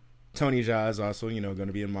 Tony Jaa is also, going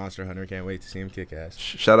to be in Monster Hunter. Can't wait to see him kick ass.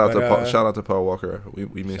 Shout out to Paul Walker.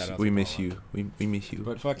 We miss you.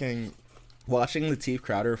 But fucking watching Lateef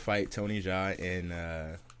Crowder fight Tony Jaa in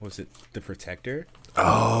was it The Protector?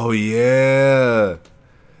 Oh yeah.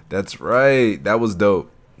 That's right. That was dope.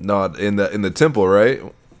 No, in the temple, right?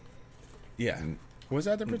 Yeah. Was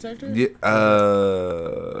that The Protector? Yeah.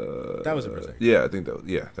 That was a Protector. Yeah, I think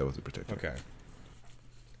that was The Protector. Okay.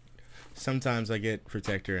 Sometimes I get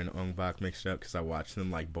Protector and Ong Bak mixed up because I watch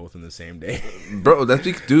them like both in the same day. Bro,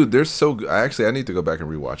 they're so good. I need to go back and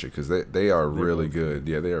rewatch it because they are really good.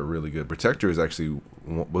 Yeah, they are really good. Protector is actually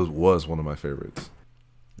was one of my favorites.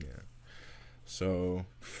 Yeah. So,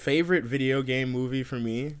 favorite video game movie for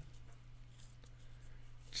me?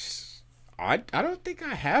 I don't think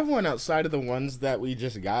I have one outside of the ones that we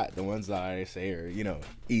just got. The ones that I say are,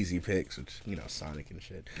 easy picks, which, Sonic and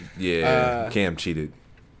shit. Yeah, Cam cheated.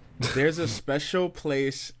 There's a special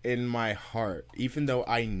place in my heart, even though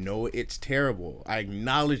I know it's terrible. I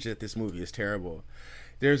acknowledge that this movie is terrible.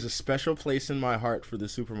 There's a special place in my heart for the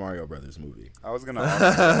Super Mario Brothers movie. I was gonna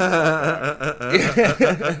ask.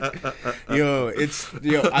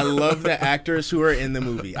 I love the actors who are in the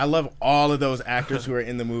movie. I love all of those actors who are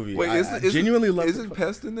in the movie. Wait, I genuinely love. Isn't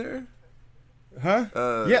Pest in there? Huh?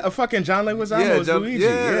 Yeah, a fucking John Leguizamo is Luigi.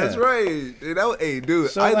 Yeah, that's right. Hey,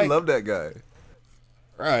 dude, so, I love that guy.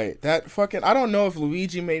 Right, that fucking. I don't know if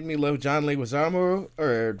Luigi made me love John Leguizamo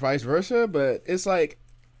or vice versa, but it's like,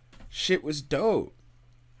 shit was dope.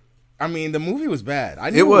 I mean, the movie was bad.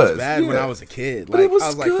 I knew it was bad when I was a kid. But it was I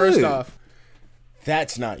was good. like, first off,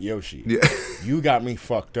 that's not Yoshi. Yeah. You got me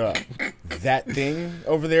fucked up. That thing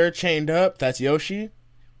over there chained up, that's Yoshi.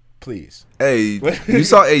 Please. Hey, you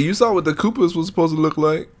saw what the Koopas was supposed to look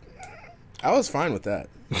like? I was fine with that.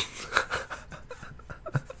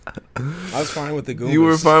 I was fine with the Goombas. You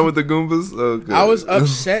were fine with the Goombas? Okay. I was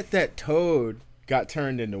upset that Toad got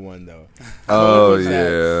turned into one, though. Oh,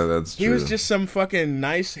 yeah, that's true. He was just some fucking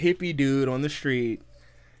nice hippie dude on the street.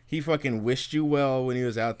 He fucking wished you well when he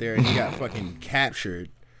was out there, and he got fucking captured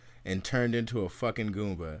and turned into a fucking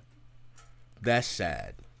Goomba. That's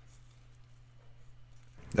sad.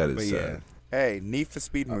 That is sad. Yeah. Hey, Need for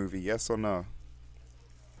Speed movie, yes or no?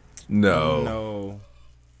 No.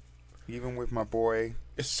 Even with my boy,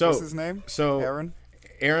 what's his name?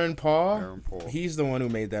 Aaron Paul. He's the one who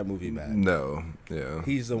made that movie bad. No. Yeah.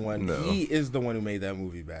 He's the one. No. He is the one who made that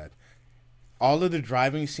movie bad. All of the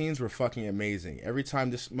driving scenes were fucking amazing. Every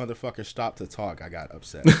time this motherfucker stopped to talk, I got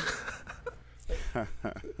upset.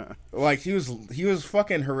 Like he was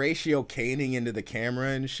fucking Horatio Caning into the camera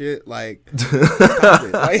and shit. Like,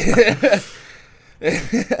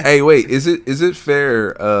 hey, wait, is it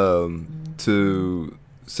fair to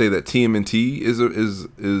say that TMNT is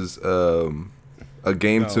a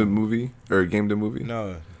game to movie or a game to movie?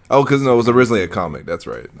 No. Oh, because it was originally a comic. That's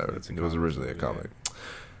right. It was originally a comic.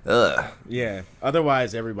 Yeah.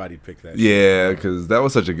 Otherwise, everybody picked that. Yeah, because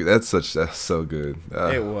that's so good.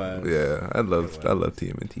 It was. Yeah, I love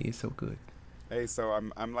TMNT. It's so good. Hey, so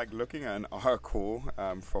I'm like looking at an article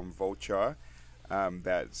from Vulture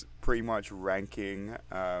that's pretty much ranking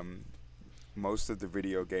most of the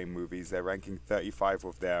video game movies. They're ranking 35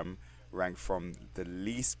 of them, ranked from the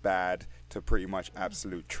least bad to pretty much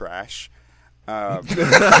absolute trash. So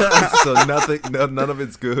none of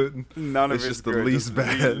it's good. None of it's just good. The least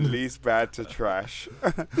bad. Least bad to trash.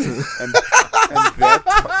 and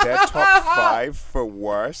their top 5 for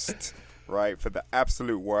worst, right? For the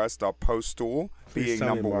absolute worst are Postal being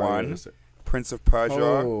number 1, Prince of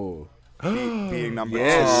Persia being number 2.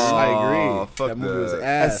 Yes, I agree. That movie was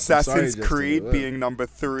ass. Assassin's Creed being number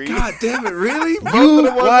 3. God damn it, really? You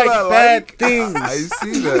like bad things. I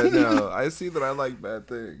see that now. I see that I like bad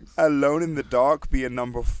things. Alone in the Dark being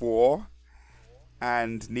number 4.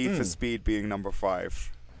 And Need for Speed being number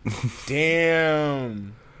 5.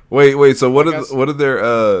 Damn. Wait. So what are their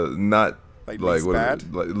not least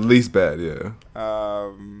bad? Least bad, yeah.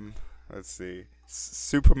 Let's see.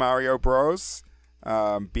 Super Mario Bros.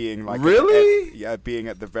 being like really, being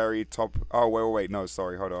at the very top. Oh wait, no,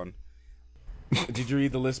 sorry, hold on. Did you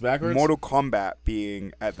read the list backwards? Mortal Kombat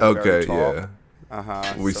being at the very top.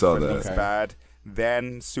 Yeah. We saw that. It's bad.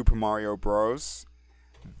 Then Super Mario Bros.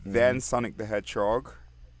 Then Sonic the Hedgehog.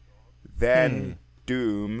 Then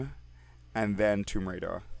Doom, and then Tomb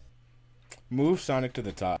Raider. Move Sonic to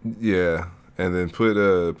the top. Yeah, and then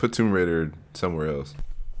put Tomb Raider somewhere else.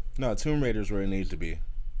 No, Tomb Raider's where it needs to be.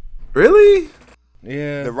 Really?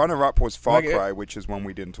 Yeah. The runner-up was Far Cry, which is one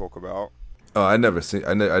we didn't talk about. Oh, I didn't see the.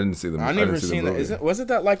 I never seen that. Wasn't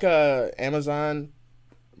that like a Amazon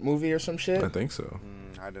movie or some shit? I think so.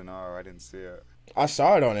 I don't know. I didn't see it. I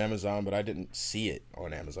saw it on Amazon, but I didn't see it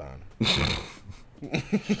on Amazon.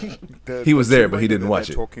 He was there, but he didn't watch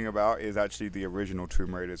it. Talking about is actually the original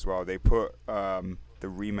Tomb Raider as well. They put the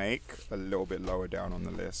remake a little bit lower down on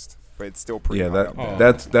the list, but it's still pretty. Yeah,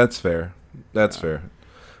 that's fair. That's fair.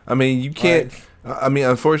 I mean, you can't. I mean,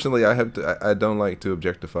 unfortunately, I don't like to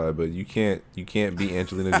objectify, but you can't be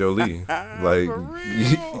Angelina Jolie. Like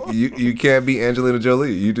you can't be Angelina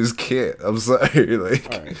Jolie. You just can't. I'm sorry.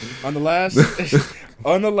 Like, all right. On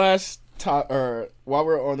the last or while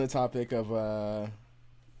we're on the topic of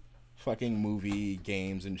fucking movie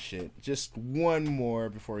games and shit, just one more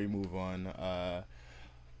before we move on.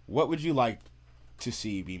 What would you like to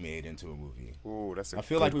see be made into a movie? Oh, that's a I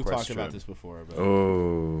feel good like we've question. talked about this before, but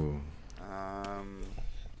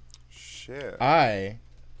shit. I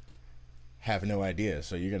have no idea,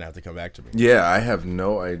 so you're gonna have to come back to me. Yeah, I have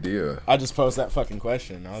no idea. I just posed that fucking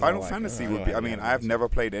question. Final Fantasy would be. I mean, I've never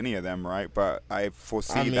played any of them, right? But I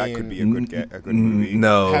foresee that could be a good movie.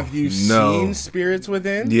 No. Have you seen Spirits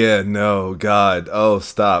Within? Yeah. No. God. Oh,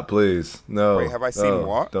 stop, please. No. Wait, have I seen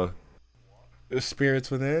what? Don't. Spirits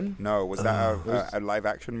Within? No. Was that a live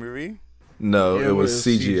action movie? No, it was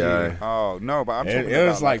CGI. Oh no, but I'm talking about it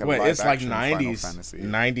was like what? It's like 90s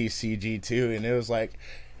CG too, and it was like,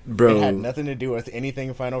 bro, it had nothing to do with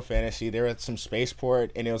anything Final Fantasy. They were at some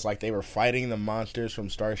spaceport, and it was like they were fighting the monsters from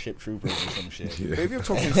Starship Troopers or some shit. Yeah. If you're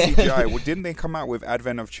talking CGI, well, didn't they come out with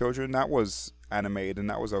Advent of Children? That was animated, and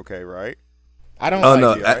that was okay, right? I don't.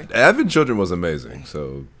 Advent Children was amazing.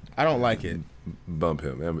 So I don't like it. Bump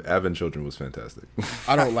him. Advent Children was fantastic.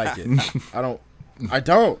 I don't like it. I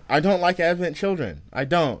don't like Advent Children. I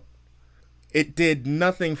don't. It did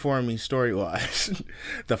nothing for me story-wise.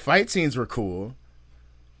 The fight scenes were cool.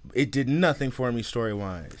 It did nothing for me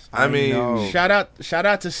story-wise. I mean, shout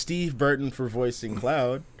out to Steve Burton for voicing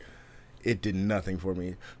Cloud. It did nothing for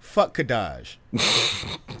me. Fuck Kadaj.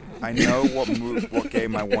 I know what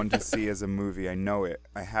game I want to see as a movie. I know it.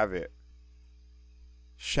 I have it.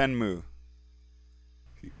 Shenmue.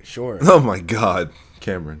 Sure. Oh my God,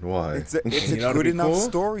 Cameron, why? It's a good enough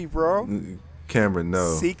story, bro. Cameron,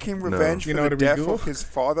 no. Seeking revenge for the death of his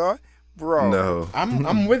father, bro. No,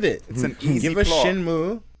 I'm with it. It's an easy Give us plot.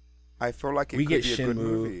 Shenmue. I feel like it could be a good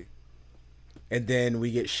movie. And then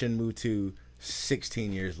we get Shenmue 2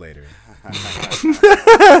 16 years later.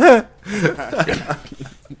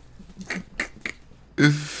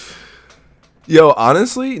 Yo,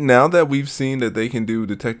 honestly, now that we've seen that they can do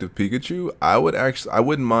Detective Pikachu, I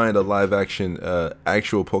wouldn't mind a live action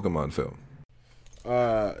actual Pokemon film.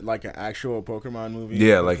 Like an actual Pokemon movie.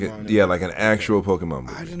 Yeah, like an actual Pokemon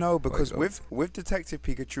movie. I don't know, because with Detective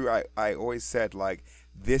Pikachu, I always said, like,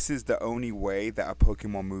 this is the only way that a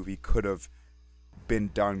Pokemon movie could have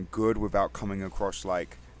been done good without coming across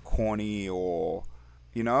like corny or,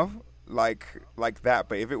 you know, like that.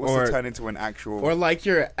 But if it was to turn into an actual, or like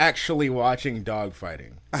you're actually watching dog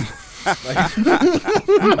fighting,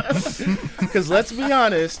 because let's be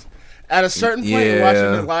honest, at a certain point, you're watching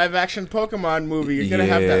a live action Pokemon movie, you're gonna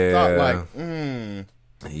have that thought like,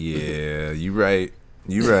 yeah, you're right.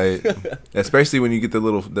 Especially when you get that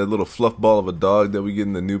little fluff ball of a dog that we get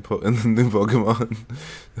in the new Pokemon.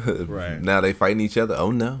 Right. Now they fighting each other.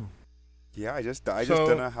 Oh no. Yeah, I just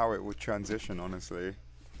don't know how it would transition, honestly.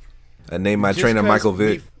 I named my trainer Michael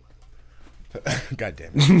Vick. God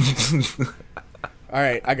damn it. All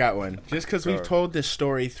right, I got one. Just because we've told this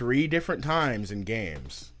story 3 different times in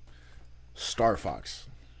games. Star Fox.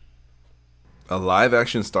 A live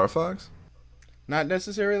action Star Fox? Not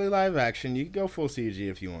necessarily live action. You can go full CG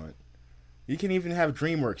if you want. You can even have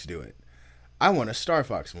DreamWorks do it. I want a Star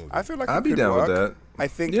Fox movie. I feel like I'd be down with that. I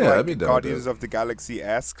think I'd be down Guardians of the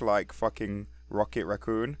Galaxy-esque, like fucking Rocket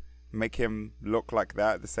Raccoon. Make him look like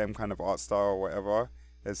that, the same kind of art style or whatever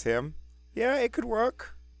as him. Yeah, it could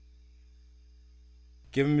work.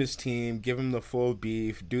 Give him his team. Give him the full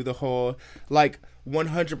beef. Do the whole, like,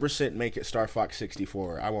 100% make it Star Fox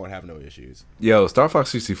 64. I won't have no issues. Yo, Star Fox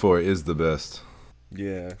 64 is the best.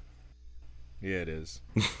 Yeah. Yeah, it is.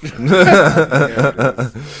 Yeah,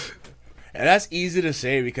 it is. And that's easy to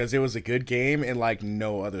say because it was a good game, and like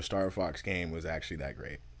no other Star Fox game was actually that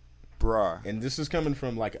great. Bruh. And this is coming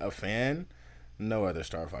from like a fan. No other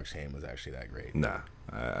Star Fox game was actually that great. Nah,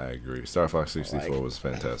 I agree. Star Fox 64 was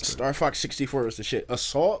fantastic. Star Fox 64 was the shit.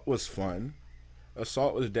 Assault was fun.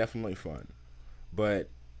 Assault was definitely fun, but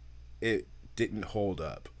it didn't hold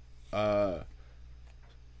up.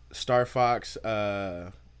 Star Fox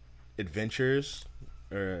Adventures,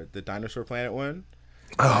 or the Dinosaur Planet one.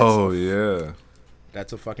 Oh, yeah.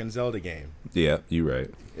 That's a fucking Zelda game. Yeah, you're right.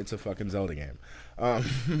 It's a fucking Zelda game.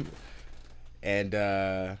 And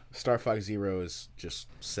Star Fox Zero is just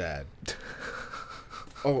sad.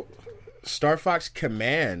 Oh, Star Fox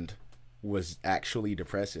Command was actually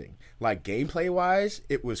depressing. Like, gameplay-wise,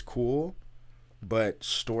 it was cool, but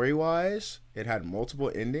story-wise, it had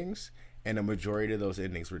multiple endings, and a majority of those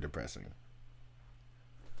endings were depressing.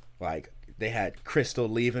 Like, they had Crystal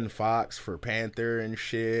leaving Fox for Panther and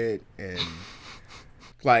shit, and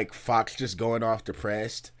like Fox just going off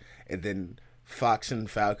depressed, and then Fox and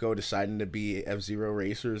Falco deciding to be F-Zero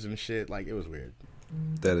racers and shit. Like, it was weird.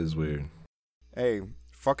 That is weird. Hey,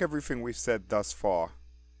 fuck everything we've said thus far.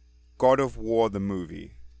 God of War the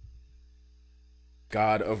movie.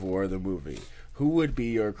 God of War the movie. Who would be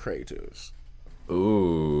your Kratos?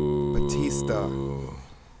 Ooh. Batista.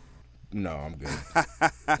 No, I'm good.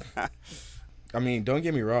 I mean, don't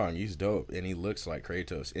get me wrong. He's dope, and he looks like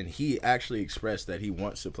Kratos. And he actually expressed that he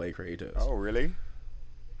wants to play Kratos. Oh, really?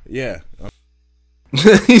 Yeah.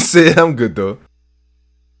 He said, I'm good, though.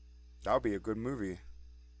 That would be a good movie.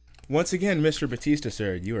 Once again, Mr. Batista,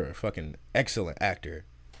 sir, you are a fucking excellent actor.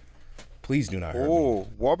 Please do not hurt me. Oh,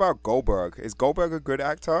 what about Goldberg? Is Goldberg a good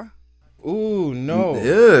actor? Ooh, no.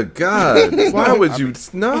 Yeah, God. Why would you?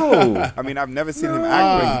 No. I mean, I've never seen him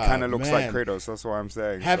act, but he kind of looks like Kratos. That's what I'm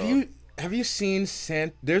saying. Have you seen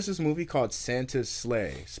there's this movie called Santa's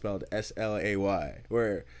Slay, spelled S-L-A-Y,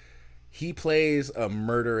 where he plays a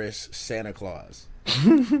murderous Santa Claus.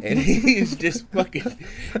 And he's just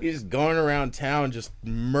going around town just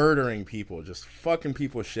murdering people, just fucking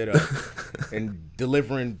people shit up, and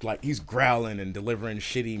delivering, like, he's growling and delivering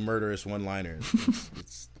shitty murderous one-liners.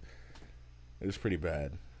 It's pretty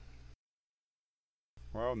bad.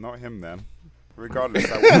 Well, not him then.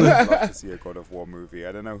 Regardless, I would love to see a God of War movie.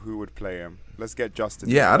 I don't know who would play him. Let's get Justin.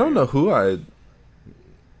 Yeah, I don't know who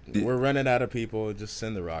We're running out of people. Just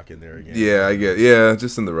send The Rock in there again. Yeah, I get. Yeah,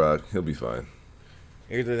 just send The Rock. He'll be fine.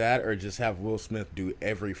 Either that or just have Will Smith do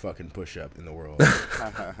every fucking push-up in the world.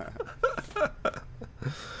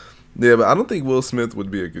 Yeah, but I don't think Will Smith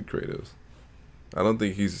would be a good Kratos. I don't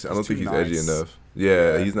think he's edgy enough.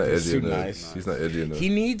 Yeah, he's not edgy enough. Nice. He's not edgy enough. He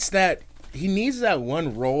needs that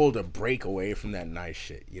one role to break away from that nice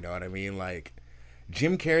shit. You know what I mean? Like,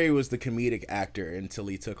 Jim Carrey was the comedic actor until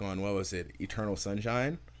he took on, what was it, Eternal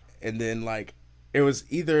Sunshine? And then, like, it was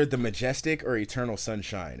either The Majestic or Eternal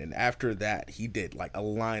Sunshine. And after that, he did, like, a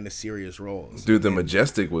line of serious roles. Dude, The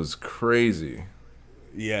Majestic was crazy.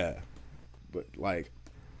 Yeah. But, like...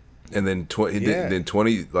 And then he did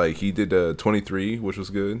 23, which was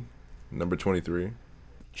good. Number 23.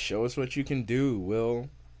 Show us what you can do, Will.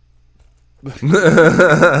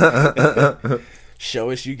 Show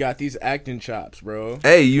us you got these acting chops, bro.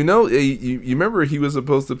 Hey, you remember he was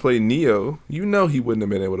supposed to play Neo. You know he wouldn't have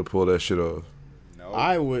been able to pull that shit off. No.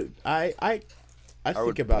 I would. I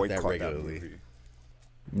think about that regularly.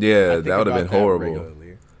 Yeah, that would have been horrible.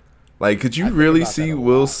 Like, could you really see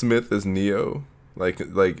Will Smith as Neo? Like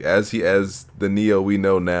as the Neo we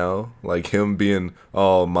know now, like him being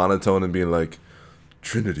all monotone and being like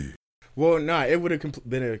Trinity. Well, nah, it would have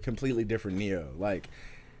been a completely different Neo. Like,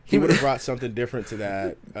 he would have brought something different to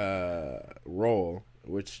that role,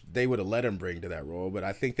 which they would have let him bring to that role. But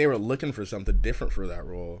I think they were looking for something different for that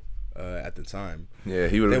role at the time. Yeah,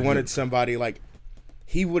 he would. They wanted somebody like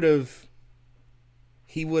he would have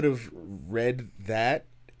read that.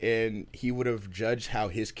 And he would have judged how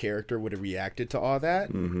his character would have reacted to all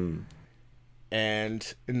that. Mm-hmm.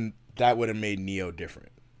 And that would have made Neo different.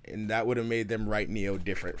 And that would have made them write Neo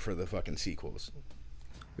different for the fucking sequels.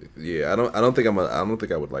 Yeah, I don't think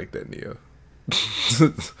I would like that Neo.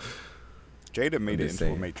 Jada made it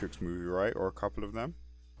into a Matrix movie, right? Or a couple of them?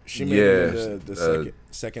 She made it into the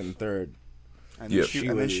second and third. And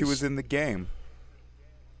then she was in the game.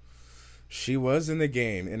 She was in the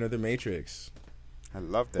game, Enter the Matrix. I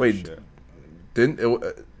love that shit. Didn't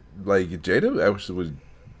it, like Jada actually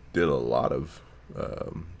did a lot of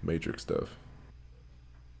Matrix stuff.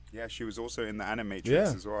 Yeah, she was also in the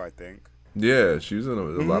Animatrix as well, I think. Yeah, she was in a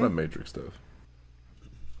lot of Matrix stuff.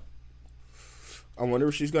 I wonder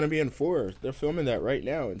if she's going to be in 4. They're filming that right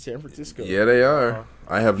now in San Francisco. Yeah, they are.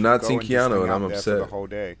 I have not seen Keanu, and I'm upset. For the whole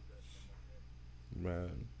day.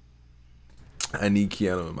 Man, I need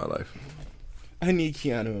Keanu in my life.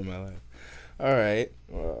 All right.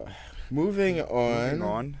 Moving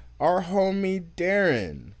on. Our homie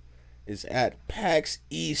Darren is at PAX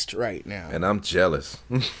East right now. And I'm jealous.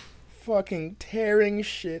 Fucking tearing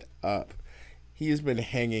shit up. He's been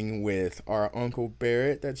hanging with our Uncle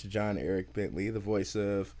Barrett. That's John Eric Bentley, the voice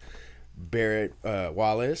of Barrett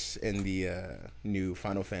Wallace in the new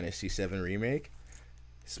Final Fantasy VII Remake.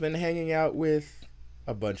 He's been hanging out with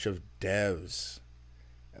a bunch of devs.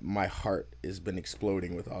 My heart has been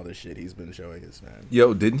exploding with all the shit he's been showing us, man.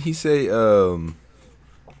 Yo, didn't he say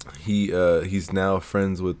he's now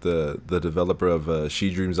friends with the developer of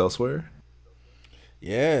She Dreams Elsewhere?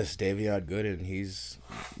 Yes, Davion Gooden.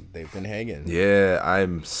 They've been hanging. Yeah,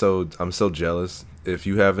 I'm so jealous. If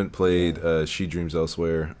you haven't played She Dreams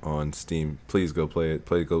Elsewhere on Steam, please go play it.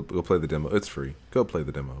 Go play the demo. It's free. Go play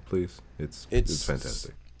the demo, please. It's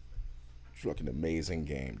fantastic. It's fucking amazing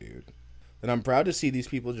game, dude. And I'm proud to see these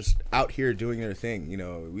people just out here doing their thing. You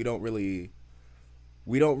know, we don't really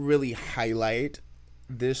highlight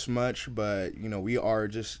this much, but you know, we are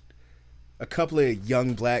just a couple of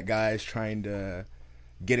young black guys trying to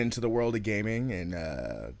get into the world of gaming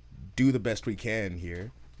and do the best we can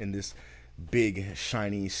here in this big,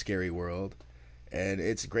 shiny, scary world. And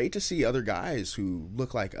it's great to see other guys who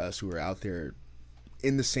look like us who are out there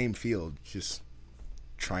in the same field just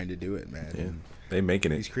trying to do it, man. Yeah, they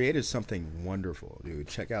making it. He's created something wonderful, dude.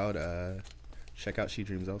 Check out She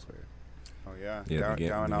Dreams Elsewhere. Oh yeah,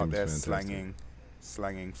 down out there slanging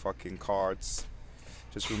fucking cards.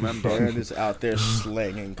 Just remember, Darren is out there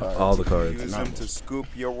slanging cards. All the cards. Use them to scoop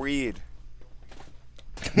your weed.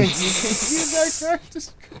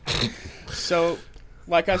 So,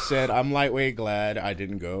 like I said, I'm lightweight glad I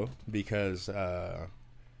didn't go because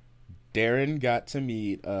Darren got to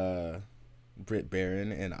meet Britt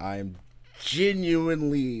Baron, and I'm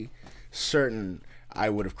genuinely certain I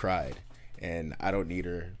would have cried, and I don't need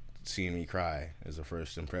her seeing me cry as a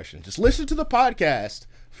first impression. Just listen to the podcast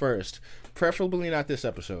first, preferably not this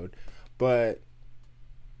episode, but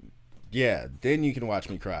yeah, then you can watch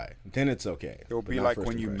me cry. Then it's okay. It'll be like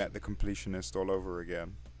when you met the completionist all over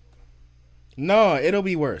again. No, it'll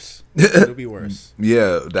be worse. It'll be worse.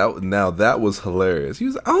 Yeah, that was hilarious. He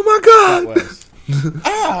was like, "Oh my god!" That was.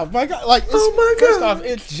 My god! Like, first off,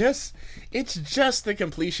 it's just the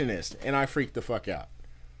completionist, and I freaked the fuck out.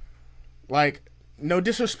 Like, no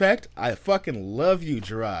disrespect, I fucking love you,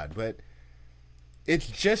 Gerard, but it's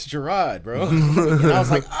just Gerard, bro. And I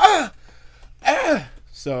was like,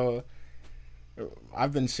 So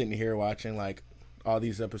I've been sitting here watching like all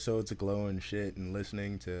these episodes of Glow and shit, and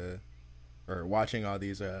listening to or watching all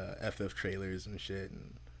these FF trailers and shit,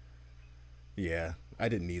 and yeah, I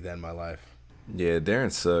didn't need that in my life. Yeah,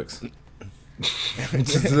 Darren sucks.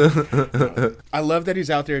 I love that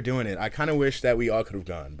he's out there doing it. I kind of wish that we all could have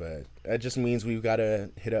gone, but that just means we've got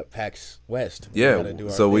to hit up PAX West. Yeah,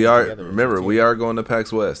 so we are. Remember, we are going to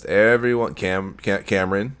PAX West. Everyone,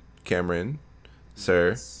 Cameron, sir,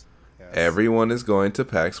 yes. Everyone is going to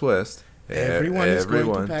PAX West. Everyone is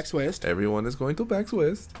going to PAX West. Everyone is going to PAX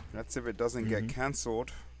West. That's if it doesn't get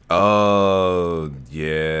canceled. Oh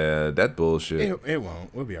yeah, that bullshit. It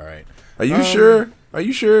won't. We'll be all right. Are you sure? Are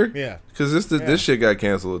you sure? Yeah. Because this shit got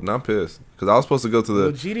canceled, and I'm pissed. Because I was supposed to go to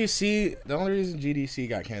the GDC. The only reason GDC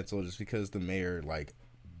got canceled is because the mayor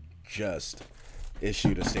just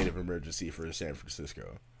issued a state of emergency for San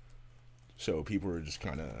Francisco. So people were just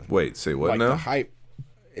kind of say what now? The hype.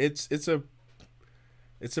 It's a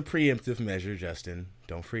preemptive measure, Justin.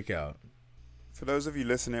 Don't freak out. For those of you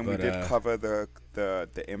listening, we did cover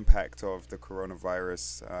the impact of the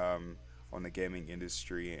coronavirus on the gaming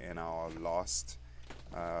industry in our last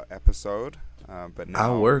episode. But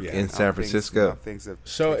now I work in San Francisco.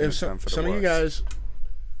 So if some of you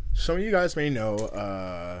guys may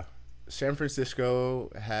know, San Francisco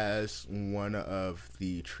has one of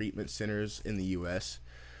the treatment centers in the U.S.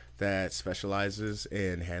 that specializes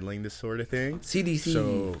in handling this sort of thing. CDC.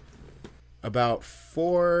 So about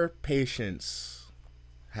 4 patients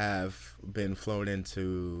have been flown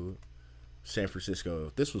into San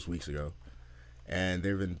Francisco. This was weeks ago. And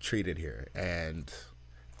they've been treated here. And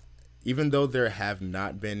even though there have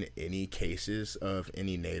not been any cases of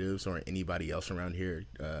any natives or anybody else around here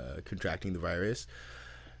contracting the virus,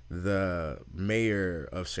 the mayor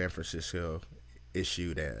of San Francisco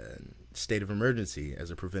issued a state of emergency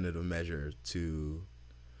as a preventative measure to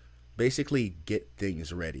basically get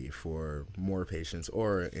things ready for more patients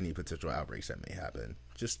or any potential outbreaks that may happen.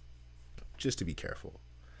 Just to be careful.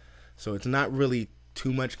 So it's not really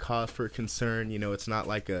too much cause for concern. You know, it's not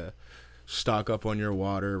like a stock up on your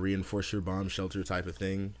water, reinforce your bomb shelter type of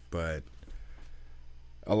thing. But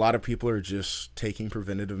a lot of people are just taking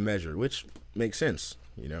preventative measure, which makes sense,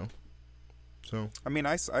 you know. So I mean,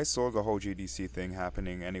 I saw the whole GDC thing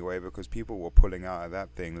happening anyway because people were pulling out of that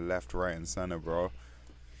thing left, right, and center, bro.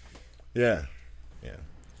 Yeah.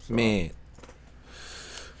 So. Man.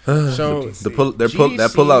 So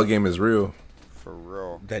that pullout game is real. For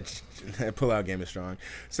real. That pullout game is strong.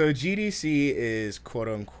 So GDC is quote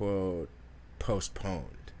unquote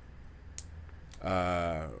postponed.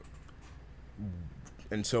 And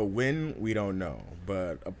so when, we don't know,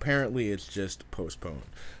 but apparently it's just postponed.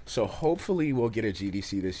 So hopefully we'll get a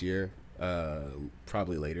GDC this year,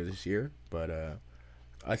 probably later this year. But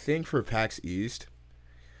I think for PAX East,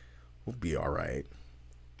 we'll be all right.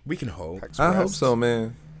 We can hope. I hope so,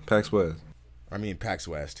 man. PAX West. I mean PAX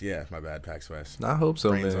West. Yeah, my bad, PAX West. I hope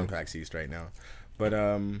so, Brains man. on PAX East right now. But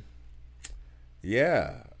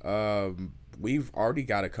yeah. We've already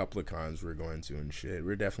got a couple of cons we're going to and shit.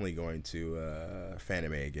 We're definitely going to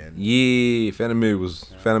Fanime again. Yeah,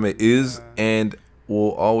 Fanime is and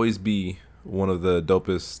will always be one of the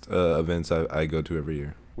dopest events I go to every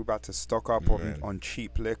year. We're about to stock up on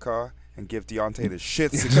cheap liquor and give Deontay the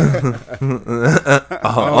shits again.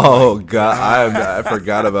 Oh God, I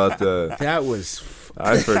forgot about that. That was.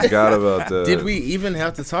 I forgot about that. Did we even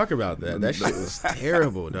have to talk about that? That shit was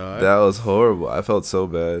terrible, dog. That was horrible. I felt so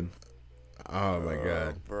bad. Oh my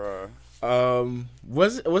God, bro.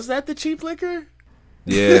 Was that the cheap liquor?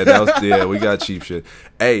 Yeah, we got cheap shit.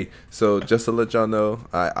 Hey, so just to let y'all know,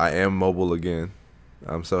 I am mobile again.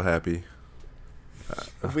 I'm so happy.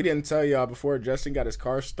 If we didn't tell y'all before, Justin got his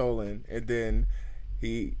car stolen and then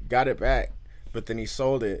he got it back, but then he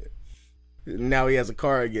sold it. Now he has a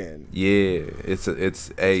car again. Yeah, it's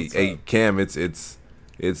Cam, it's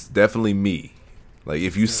definitely me. Like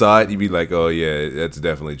if you saw it, you'd be like, oh yeah, that's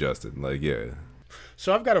definitely Justin. Like yeah.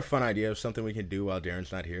 So I've got a fun idea of something we can do while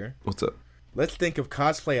Darren's not here. What's up? Let's think of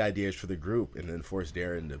cosplay ideas for the group and then force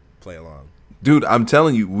Darren to play along. Dude, I'm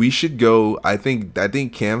telling you, we should go. I think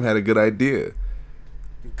Cam had a good idea.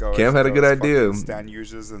 Cam had a good idea. Stand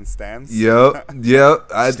users and stands. Yep.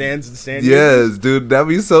 Stands and stand yes, users? Dude, that'd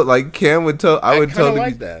be so like Cam would tell. I would totally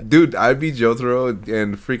like that. Dude, I'd be Jotaro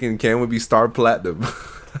and freaking Cam would be Star Platinum.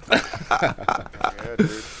 Yeah, dude.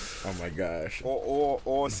 Oh my gosh.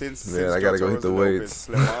 Or since I gotta go hit the weights.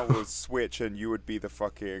 Slimmer would switch and you would be the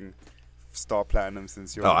fucking Star Platinum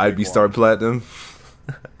since you're. I'd be Star Platinum.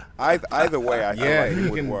 Either way, I feel like it you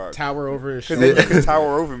would can work. Tower over his Because then you can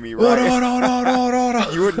tower over me, right?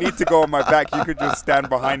 No. You wouldn't need to go on my back. You could just stand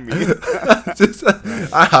behind me.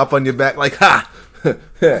 I hop on your back like ha.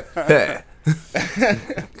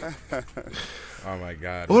 Oh my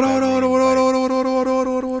God.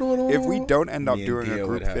 If we don't end up doing a Dio group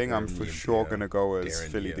would have thing, I'm to for be sure Dio, gonna go as Darren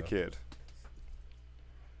Philly Dio. the Kid.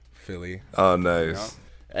 Philly. Oh, nice.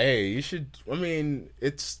 Hey, you should. I mean,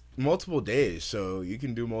 it's multiple days, so you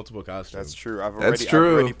can do multiple costumes. That's true. I've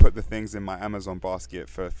true. already put the things in my Amazon basket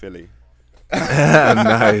for Philly.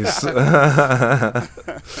 Nice. Yo,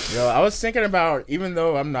 I was thinking about, even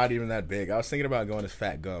though I'm not even that big, I was thinking about going as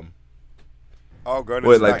Fat Gum. Oh, go to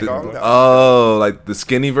Wait, like like the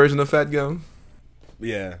skinny version of Fat Gum?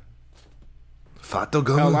 Yeah. Fato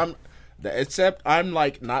Gum. Hell, except I'm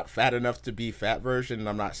like not fat enough to be fat version, and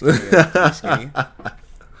I'm not skinny enough to be skinny.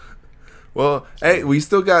 Well, hey, we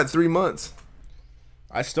still got 3 months.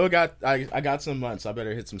 I still got I got some months. I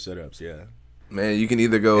better hit some sit-ups. Yeah. Man, you can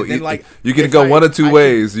either go. Then, like, you can go one of two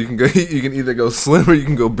ways. You can go. You can either go slim or you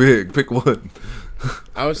can go big. Pick one.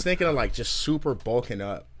 I was thinking of like just super bulking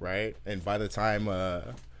up, right? And by the time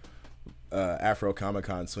Afro Comic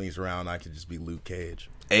Con swings around, I could just be Luke Cage.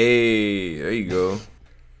 Hey, there you go.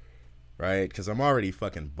 Right? Because I'm already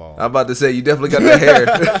fucking bald. I'm about to say you definitely got the hair.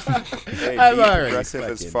 Hey, I'm be already progressive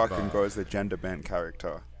as fucking fuck and bald. go as the gender bent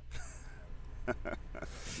character.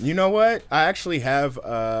 You know what? I actually have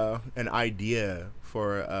an idea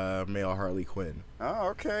for male Harley Quinn, Oh,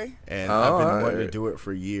 okay. and I've been wanting alright. to do it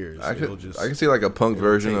for years. I It'll can see like a punk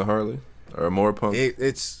version of Harley, or a more punk.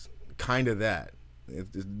 It's kind of that.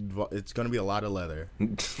 It's going to be a lot of leather.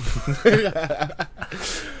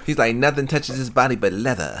 He's like, nothing touches his body but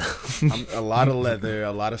leather. A lot of leather,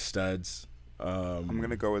 a lot of studs. I'm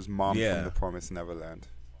gonna go as Mom Yeah. from The Promised Neverland,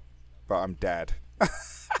 but I'm Dad.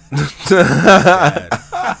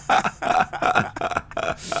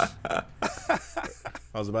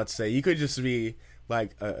 I was about to say, you could just be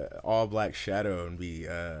like all black Shadow and be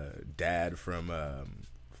Dad from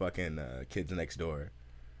fucking Kids Next Door.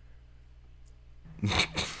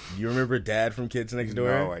 You remember Dad from Kids Next Door?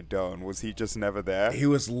 No, I don't. Was he just never there? He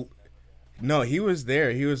was No, he was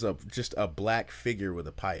there. He was just a black figure with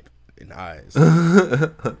a pipe and eyes.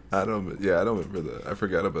 I don't remember that. I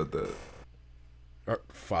forgot about that.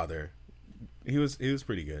 Father, he was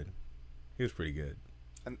pretty good. He was pretty good.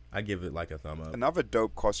 And I give it like a thumb up. Another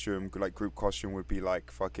dope costume, like group costume, would be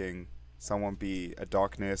like fucking someone be a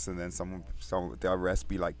Darkness, and then some the rest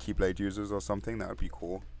be like Keyblade users or something. That would be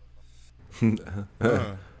cool.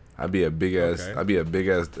 I'd be a big ass. Okay. I'd be a big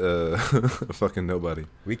ass fucking nobody.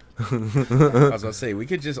 I was gonna say we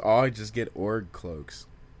could all get org cloaks.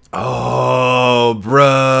 Oh,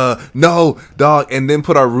 bruh, no, dog, and then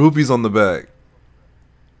put our rupees on the back.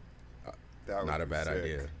 Not a bad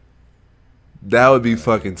idea. That would be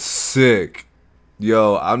fucking sick.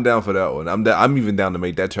 Yo, I'm down for that one. I'm even down to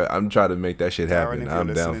make that. I'm trying to make that shit happen.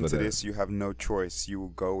 I'm down for that. This, you have no choice. You will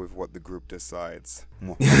go with what the group decides.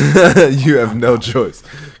 You have no choice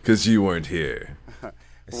because you weren't here.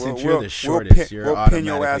 Since you're the shortest, we'll pin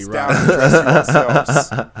your ass down and dress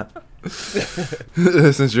you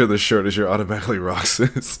ourselves. Since you're the shortest, you're automatically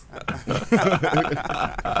Roxas.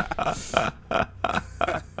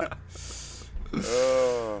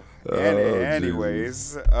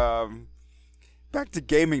 Anyways, back to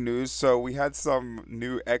gaming news. So we had some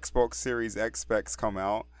new Xbox Series X specs come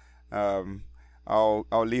out. I'll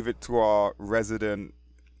leave it to our resident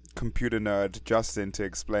computer nerd Justin to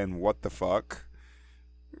explain what the fuck.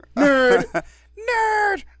 Nerd.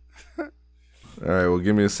 Nerd. All right, well,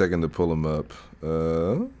 give me a second to pull them up.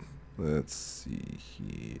 Let's see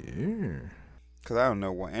here. Because I don't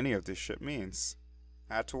know what any of this shit means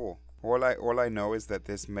at all. All I know is that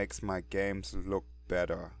this makes my games look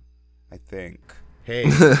better, I think. Hey.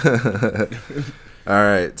 All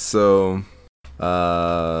right, so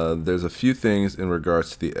there's a few things in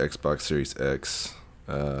regards to the Xbox Series X.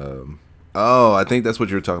 I think that's what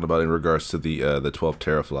you were talking about in regards to the 12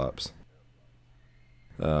 teraflops.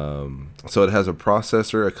 So it has a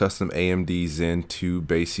processor, a custom AMD Zen 2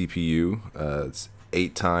 base CPU. It's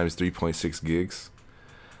 8 times 3.6 gigs.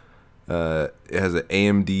 It has an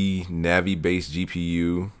AMD Navi-based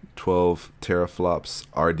GPU, 12 teraflops,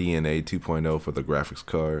 RDNA 2.0 for the graphics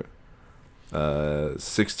card,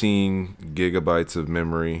 16 gigabytes of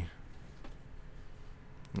memory.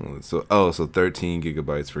 So 13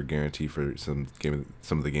 gigabytes for guarantee for some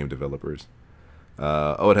of the game developers.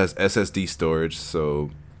 It has SSD storage,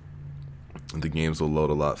 so the games will load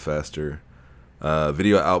a lot faster.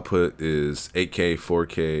 Video output is 8K,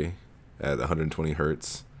 4K at 120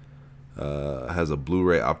 hertz. Has a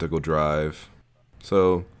Blu-ray optical drive.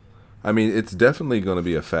 So, I mean, it's definitely going to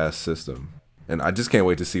be a fast system. And I just can't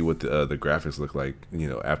wait to see what the graphics look like,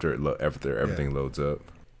 after everything loads up.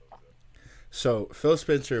 So, Phil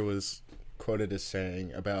Spencer was quoted as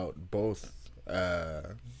saying about both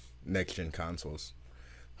next-gen consoles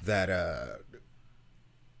that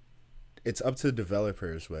it's up to the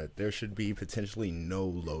developers, but there should be potentially no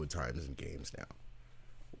load times in games now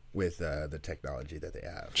with the technology that they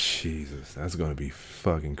have. Jesus, that's going to be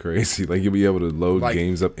fucking crazy. Like, you'll be able to load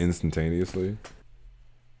games up instantaneously.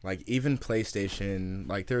 Like, even PlayStation,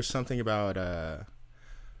 like, there's something about,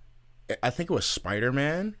 I think it was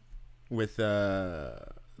Spider-Man with the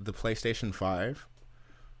PlayStation 5.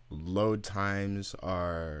 Load times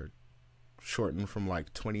are shortened from,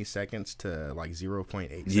 20 seconds to, 0.8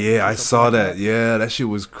 seconds. Yeah, I saw that. Yeah, that shit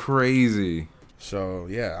was crazy. So,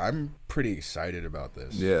 yeah, I'm pretty excited about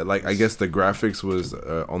this. Yeah, I guess the graphics was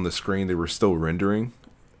on the screen. They were still rendering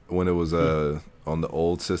when it was on the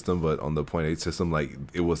old system, but on the 0.8 system,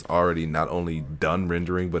 it was already not only done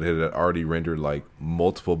rendering, but it had already rendered,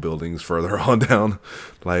 multiple buildings further on down.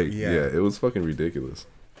 Yeah, it was fucking ridiculous.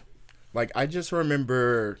 I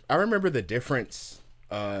remember the difference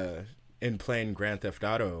in playing Grand Theft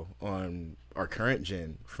Auto on our current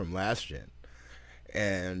gen from last gen.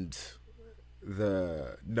 And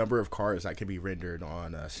the number of cars that can be rendered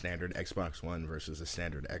on a standard Xbox One versus a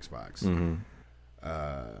standard Xbox. Mm-hmm.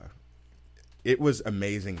 It was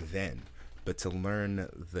amazing then, but to learn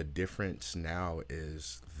the difference now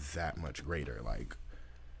is that much greater.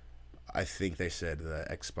 I think they said the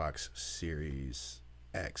Xbox Series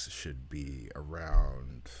X should be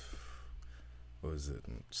around, what was it,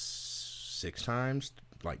 6 times?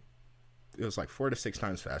 It was 4 to 6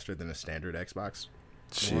 times faster than a standard Xbox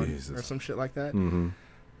One or some shit like that. Mm-hmm.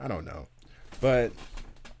 I don't know. But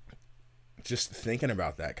just thinking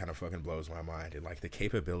about that kind of fucking blows my mind. And the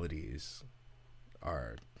capabilities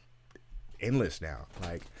are endless now.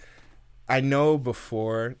 I know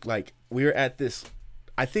before, we were at this,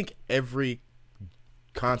 I think every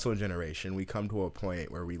console generation, we come to a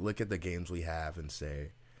point where we look at the games we have and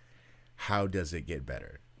say, how does it get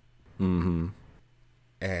better? Mm-hmm.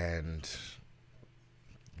 And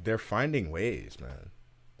they're finding ways, man.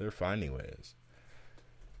 They're finding ways.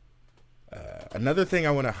 Another thing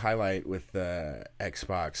I want to highlight with the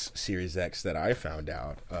Xbox Series X that I found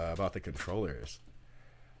out about the controllers.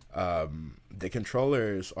 The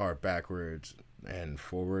controllers are backwards and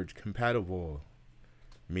forward compatible,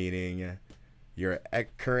 meaning your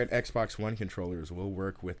current Xbox One controllers will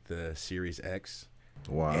work with the Series X.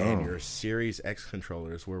 Wow. And your Series X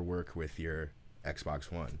controllers will work with your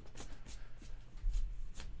Xbox One.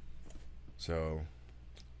 So,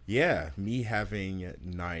 yeah, me having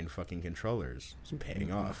 9 fucking controllers is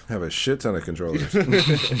paying off. Have a shit ton of controllers. You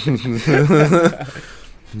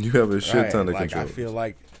have a shit ton of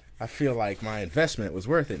controllers. I feel like my investment was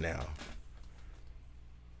worth it now.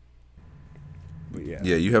 But yeah.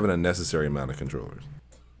 Yeah, you have an unnecessary amount of controllers.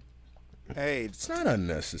 Hey, it's not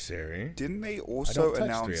unnecessary. Didn't they also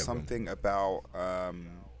announce something about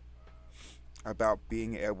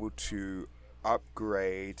being able to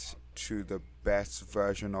upgrade to the best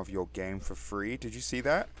version of your game for free? Did you see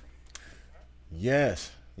that?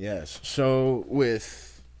 Yes. So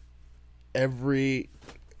with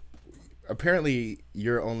apparently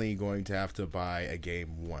you're only going to have to buy a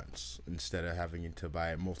game once instead of having to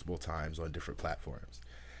buy it multiple times on different platforms.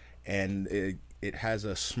 And it has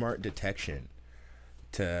a smart detection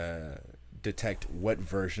to detect what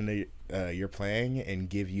version you're playing and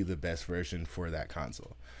give you the best version for that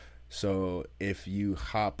console. So if you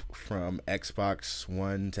hop from Xbox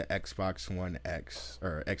One to Xbox One X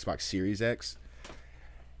or Xbox Series X,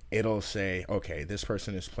 it'll say, okay, this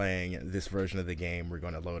person is playing this version of the game. We're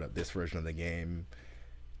going to load up this version of the game,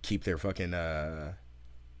 keep their fucking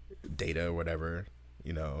data or whatever,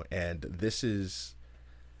 and this is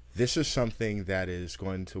something that is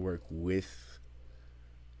going to work with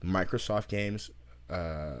Microsoft games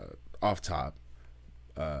off top.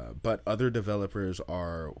 But other developers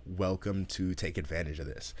are welcome to take advantage of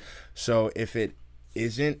this. So if it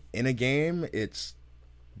isn't in a game, it's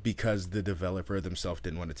because the developer themselves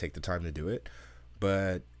didn't want to take the time to do it.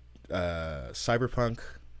 But Cyberpunk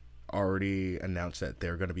already announced that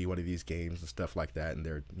they're going to be one of these games and stuff like that, and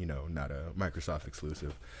they're not a Microsoft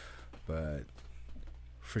exclusive. But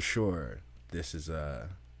for sure, this is a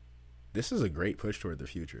great push toward the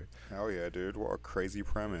future. Hell yeah, dude! What a crazy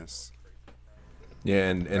premise. Yeah,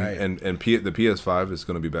 and the PS5 is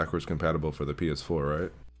going to be backwards compatible for the PS4,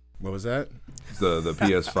 right? What was that? The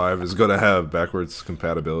PS5 is going to have backwards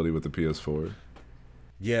compatibility with the PS4.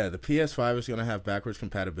 Yeah, the PS5 is going to have backwards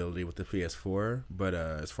compatibility with the PS4, but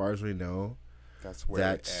as far as we know, that's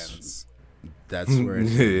where it ends. That's where it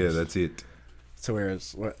ends. Yeah, that's it. So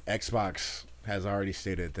whereas Xbox has already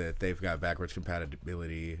stated that they've got backwards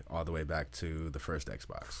compatibility all the way back to the first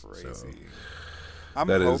Xbox. Crazy. So,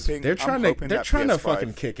 they're trying to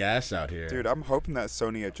fucking kick ass out here. Dude, I'm hoping that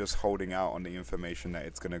Sony are just holding out on the information that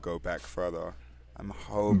it's going to go back further. I'm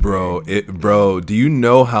hoping. Bro, do you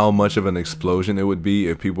know how much of an explosion it would be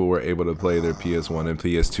if people were able to play their PS1 and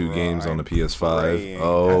PS2 games on the PS5?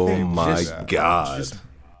 Oh my God.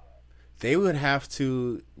 They would have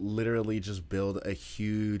to literally just build a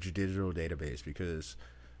huge digital database because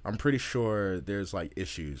I'm pretty sure there's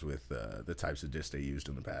issues with the types of discs they used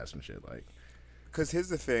in the past and shit Because here's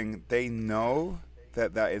the thing, they know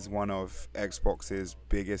that is one of Xbox's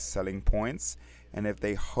biggest selling points, and if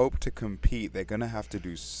they hope to compete, they're going to have to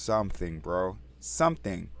do something, bro.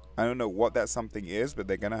 Something. I don't know what that something is, but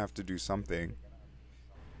they're going to have to do something.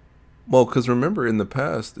 Well, because remember in the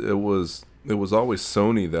past, it was always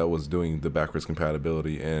Sony that was doing the backwards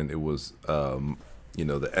compatibility, and it was, the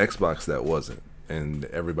Xbox that wasn't. And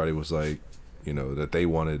everybody was like, that they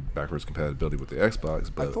wanted backwards compatibility with the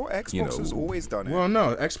Xbox, but I thought Xbox has always done it. Well,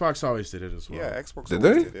 no, Xbox always did it as well. Yeah, Xbox did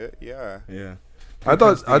always did it. Yeah. I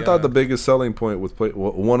thought the biggest selling point with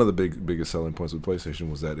one of the biggest selling points with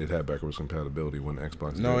PlayStation was that it had backwards compatibility when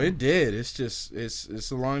Xbox. No, it did. It's just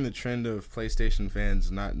it's along the trend of PlayStation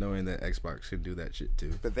fans not knowing that Xbox can do that shit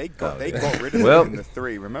too. But they got rid of it in the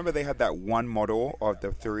 3. Remember they had that one model of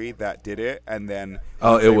the 3 that did it, and then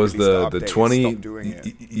it was the 20.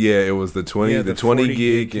 Yeah, it was the 20 the 20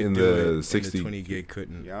 gig and the 60. The 20 gig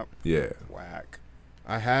couldn't. Yep. Yeah. Whack.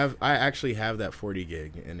 I actually have that 40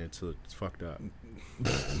 gig and it's fucked up.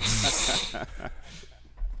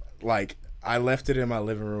 I left it in my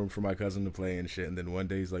living room for my cousin to play and shit, and then one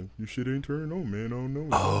day he's like, "Your shit ain't turning on, man. I don't know."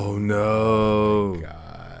 Oh no! Oh,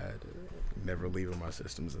 God, never leaving my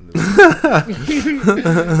systems in this.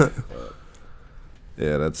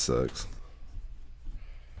 Yeah, that sucks.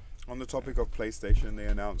 On the topic of PlayStation, they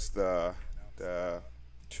announced the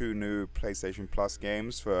 2 new PlayStation Plus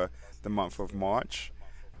games for the month of March.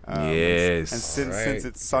 Yes. And since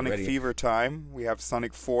it's Sonic Fever time, we have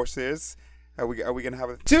Sonic Forces Are we gonna have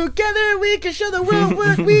a together we can show the world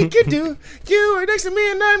what we can do. You are next to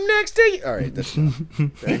me and I'm next to you. All right, that's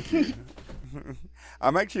thank you.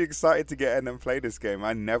 I'm actually excited to get in and play this game.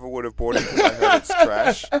 I never would have bought it because I heard it's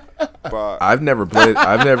trash. But I've never played.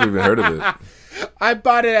 I've never even heard of it. I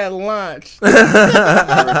bought it at launch. You're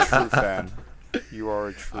a true fan. You are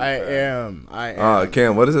a true fan. I am.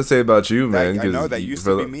 Cam, what does it say about you, man? I know that used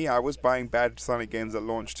to be me. I was buying bad Sonic games at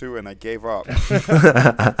launch too, and I gave up.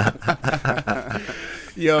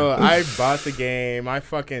 Yo, I bought the game. I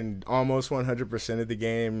fucking almost 100% of the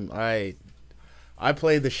game. I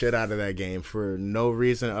played the shit out of that game for no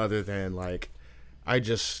reason other than like I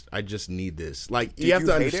just need this. Like you have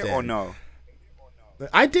to understand. It or no?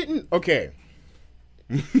 I didn't. Okay.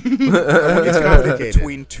 It's complicated.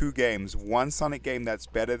 Between two games, one Sonic game that's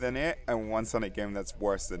better than it, and one Sonic game that's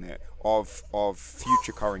worse than it. Of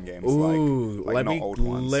future current games, like not old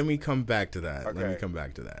ones. Let me come back to that. Okay.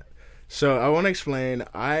 So I want to explain.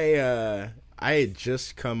 I had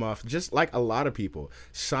just come off, just like a lot of people,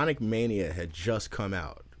 Sonic Mania had just come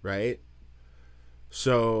out, right?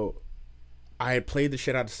 So I had played the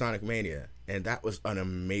shit out of Sonic Mania, and that was an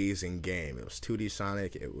amazing game. It was 2D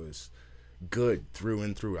Sonic. It was good through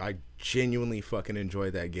and through. I genuinely fucking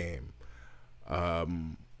enjoyed that game.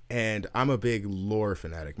 And I'm a big lore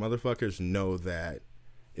fanatic. Motherfuckers know that.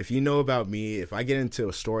 If you know about me, if I get into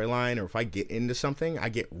a storyline or if I get into something, I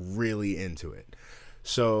get really into it.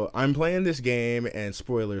 So I'm playing this game, and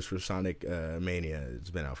spoilers for Sonic Mania. It's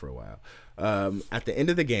been out for a while. At the end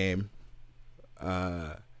of the game,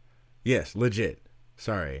 yes, legit.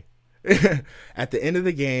 Sorry. At the end of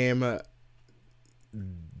the game,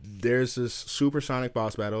 there's this super Sonic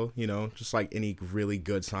boss battle. You know, just like any really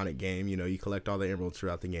good Sonic game. You know, you collect all the emeralds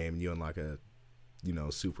throughout the game, and you unlock a,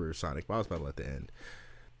 super Sonic boss battle at the end.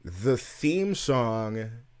 The theme song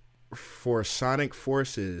for Sonic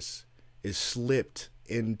Forces is slipped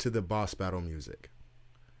into the boss battle music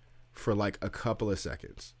for like a couple of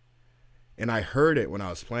seconds. And I heard it when I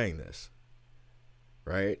was playing this.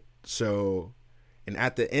 Right? So, and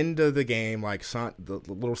at the end of the game, like the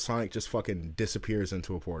little Sonic just fucking disappears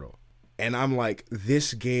into a portal. And I'm like,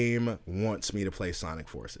 this game wants me to play Sonic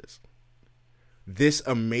Forces. This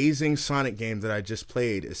amazing Sonic game that I just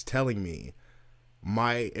played is telling me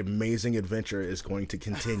my amazing adventure is going to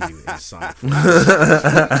continue in Sonic Forces.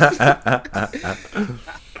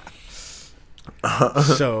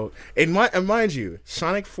 So, and mind you,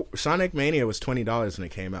 Sonic Mania was $20 when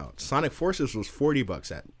it came out. Sonic Forces was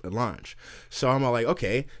 $40 at launch. So I'm all like,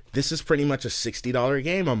 okay, this is pretty much a $60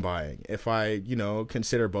 game I'm buying if I,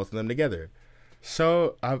 consider both of them together.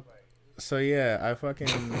 So I'm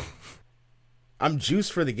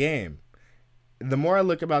juiced for the game. The more I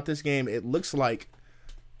look about this game, it looks like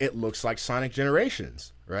Sonic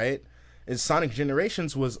Generations, right? And Sonic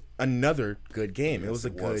Generations was another good game. Yes, it was a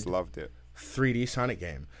good, loved it. 3D Sonic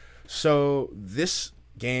game. So this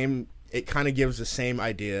game, it kind of gives the same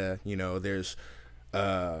idea. There's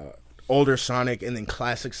older Sonic, and then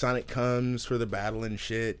classic Sonic comes for the battle and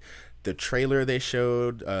shit. The trailer they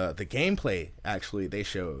showed, the gameplay actually they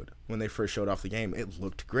showed when they first showed off the game, it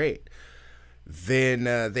looked great. Then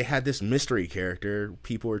they had this mystery character.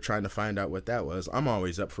 People were trying to find out what that was. I'm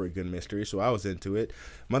always up for a good mystery, so I was into it.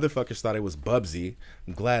 Motherfuckers thought it was Bubsy.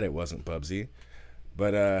 I'm glad it wasn't Bubsy.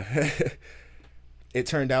 But it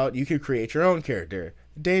turned out you could create your own character.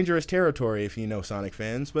 Dangerous territory if you know Sonic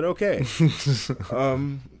fans, but okay.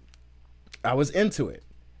 I was into it.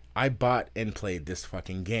 I bought and played this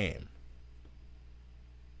fucking game.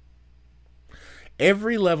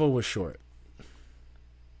 Every level was short.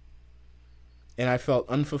 And I felt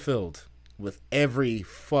unfulfilled with every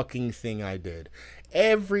fucking thing I did.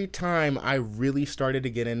 Every time I really started to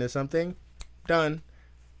get into something, done.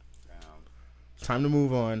 Time to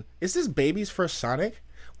move on. Is this baby's first Sonic?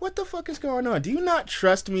 What the fuck is going on? Do you not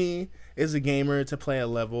trust me as a gamer to play a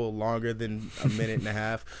level longer than a minute and a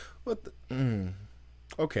half? What the...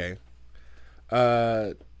 Okay.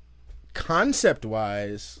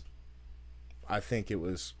 Concept-wise, I think it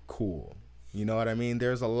was cool. You know what I mean?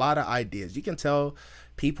 There's a lot of ideas. You can tell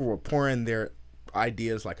people were pouring their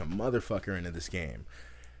ideas like a motherfucker into this game.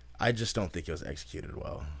 I just don't think it was executed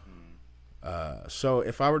well. So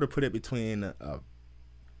if I were to put it between a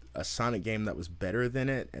Sonic game that was better than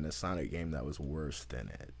it and a Sonic game that was worse than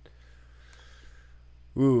it,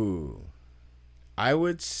 I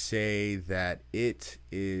would say that it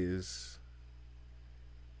is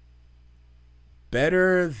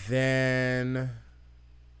better than...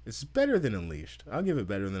 It's better than Unleashed. I'll give it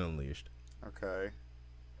better than Unleashed. Okay.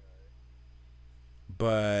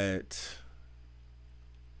 But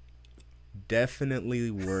definitely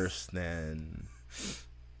worse than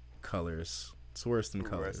Colors. It's worse than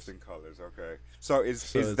Colors. Worse than Colors. Okay. So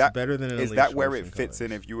is that better than is that where it fits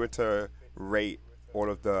in? If you were to rate all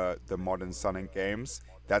of the modern Sonic games,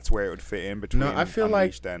 that's where it would fit in between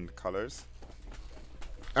Unleashed and Colors.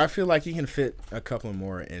 I feel like you can fit a couple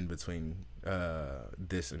more in between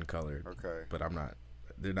this and Colored. Okay. But I'm not.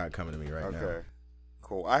 They're not coming to me right now. Okay.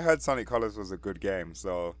 Cool. I heard Sonic Colors was a good game,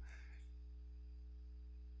 so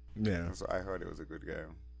yeah. So I heard it was a good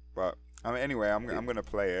game. But I mean, anyway, I'm gonna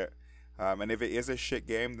play it. And if it is a shit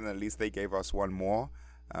game, then at least they gave us one more.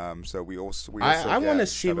 So we also I want to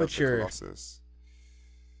see what your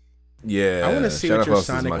Yeah, I want to see what your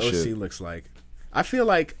Sonic OC looks like. I feel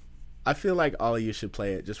like all of you should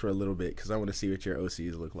play it just for a little bit because I want to see what your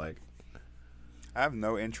OCs look like. I have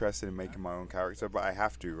no interest in making my own character, but I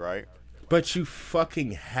have to, right? But you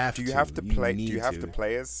fucking have to. Do you have to play? Do you have to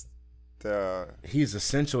play as the? He's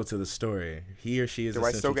essential to the story. He or she is. Do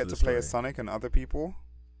I still get to play as Sonic and other people?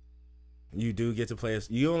 You do get to play as.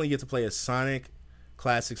 You only get to play as Sonic,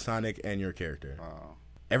 Classic Sonic, and your character. Oh.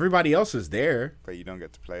 Everybody else is there, but you don't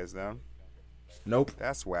get to play as them. Nope.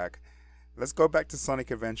 That's whack. Let's go back to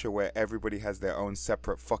Sonic Adventure where everybody has their own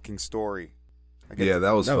separate fucking story. Yeah,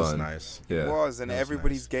 that was fun. Was nice. Yeah, it was, and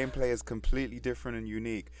everybody's gameplay is completely different and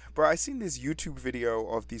unique. Bro, I seen this YouTube video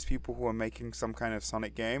of these people who are making some kind of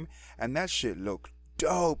Sonic game, and that shit looked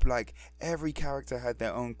dope. Like, every character had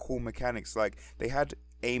their own cool mechanics. Like, they had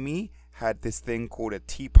Amy had this thing called a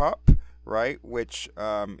T-Pup, right? Which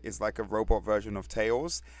is like a robot version of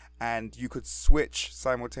Tails. And you could switch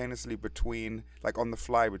simultaneously between, like on the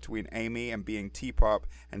fly, between Amy and being T-Pup.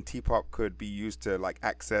 And T-Pup could be used to like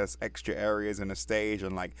access extra areas in a stage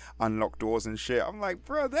and like unlock doors and shit. I'm like,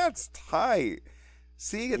 bro, that's tight.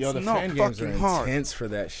 See, it's the not fan games fucking are hard. Intense for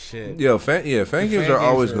that shit. Fan games are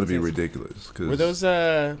always going to be ridiculous. Were those?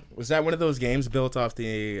 Was that one of those games built off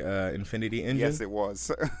the Infinity engine? Yes, it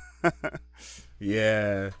was.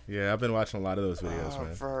 Yeah. I've been watching a lot of those videos,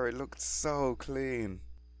 man. Bro, it looked so clean.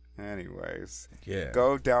 Anyways, yeah.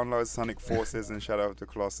 Go download Sonic Forces and Shadow of the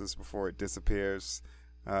Colossus before it disappears.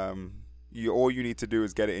 All you need to do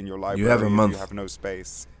is get it in your library. You have a month. You have no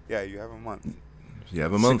space. Yeah, you have a month. You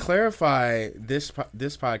have a month. To clarify, this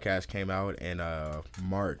podcast came out in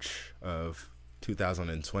March of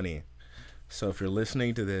 2020. So if you're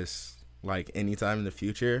listening to this like anytime in the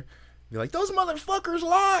future, you're like, those motherfuckers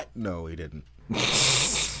lied. No, we didn't.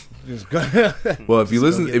 Well, if you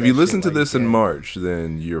listen to this in March,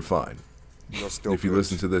 then you're fine. You're still if you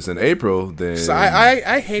listen to this in April, then so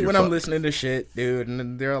I hate when I'm listening to shit, dude,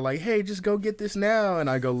 and they're like, "Hey, just go get this now,"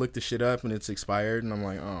 and I go look the shit up and it's expired, and I'm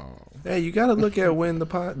like, "Oh." Hey, you gotta look at when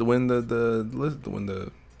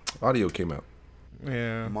the audio came out.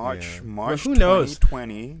 Yeah, March who knows?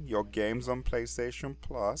 2020. Your games on PlayStation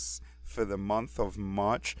Plus for the month of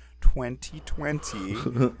March 2020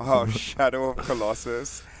 are Shadow of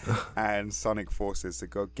Colossus and Sonic Forces. So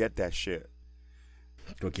go get that shit.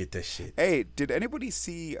 Go get that shit. Hey, did anybody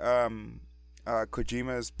see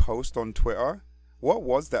Kojima's post on Twitter? What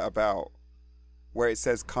was that about? Where it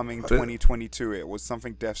says coming 2022. It was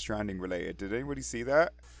something Death Stranding related. Did anybody see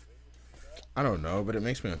that? I don't know, but it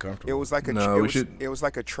makes me uncomfortable. It was like it was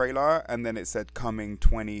like a trailer, and then it said coming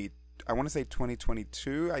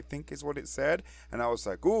 2022, I think is what it said. And I was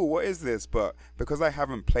like, ooh, what is this? But because I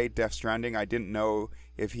haven't played Death Stranding, I didn't know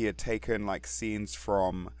if he had taken like scenes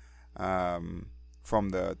from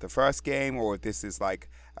the first game, or if this is like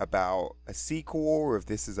about a sequel, or if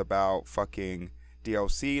this is about fucking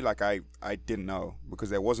DLC. Like I didn't know because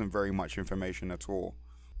there wasn't very much information at all.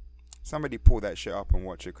 Somebody pull that shit up and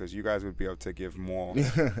watch it, because you guys would be able to give more.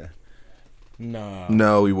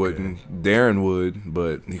 No, we wouldn't. Darren would,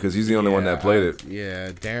 but because he's the only one that played it. Yeah,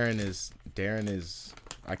 Darren is.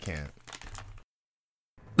 I can't.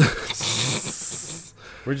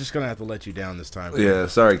 We're just gonna have to let you down this time. Yeah,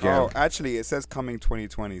 sorry, Cam. Oh, actually, it says coming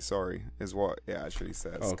 2020. Sorry, is what it actually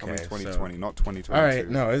says. Okay, coming 2020, not 2022. All right,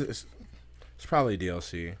 no, it's probably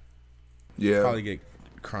DLC. Yeah, probably get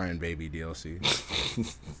Crying Baby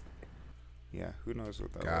DLC. Yeah, who knows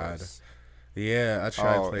what that was. Yeah, I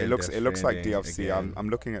tried playing. It looks like DLC. Again. I'm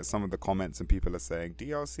looking at some of the comments and people are saying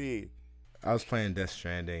DLC. I was playing Death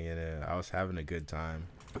Stranding and I was having a good time.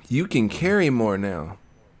 You can carry more now.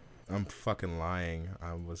 I'm fucking lying.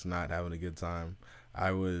 I was not having a good time.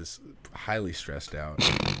 I was highly stressed out.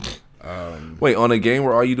 Wait, on a game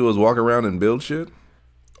where all you do is walk around and build shit?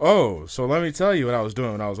 Oh, so let me tell you what I was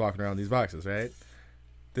doing when I was walking around these boxes, right?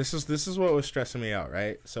 This is what was stressing me out,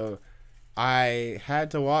 right? So I had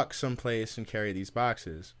to walk someplace and carry these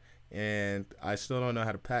boxes, and I still don't know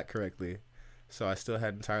how to pack correctly, so I still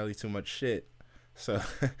had entirely too much shit. So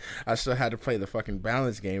I still had to play the fucking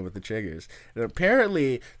balance game with the triggers. And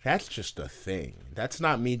apparently, that's just a thing. That's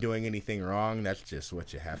not me doing anything wrong. That's just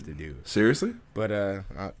what you have to do. Seriously? But,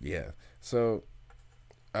 yeah. So,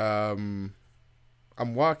 I'm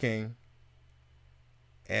walking,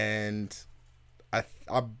 and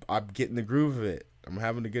I'm getting the groove of it. I'm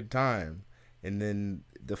having a good time. And then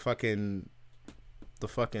the fucking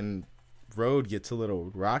road gets a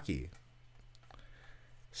little rocky.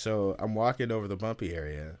 So I'm walking over the bumpy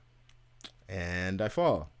area, and I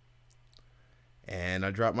fall, and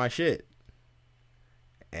I drop my shit,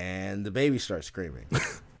 and the baby starts screaming.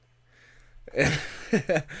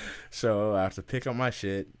 So I have to pick up my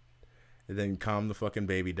shit, and then calm the fucking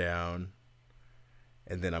baby down,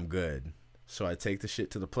 and then I'm good. So I take the shit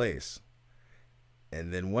to the place,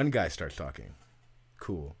 and then one guy starts talking.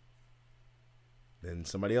 Cool. Then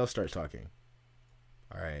somebody else starts talking.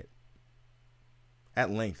 All right. At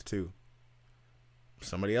length, too.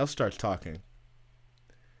 Somebody else starts talking.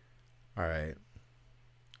 All right.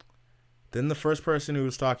 Then the first person who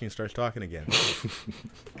was talking starts talking again.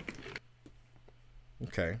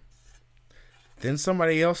 Okay. Then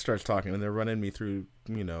somebody else starts talking, and they're running me through,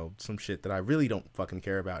 some shit that I really don't fucking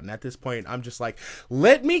care about. And at this point, I'm just like,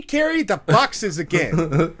 let me carry the boxes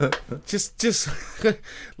again. just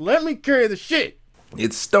let me carry the shit.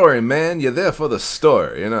 It's story, man. You're there for the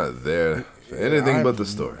story. You're not there for anything but the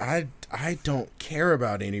story. I don't care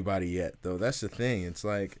about anybody yet, though. That's the thing. It's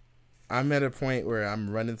like, I'm at a point where I'm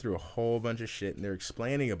running through a whole bunch of shit, and they're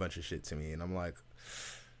explaining a bunch of shit to me, and I'm like,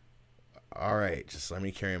 all right, just let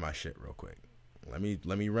me carry my shit real quick. Let me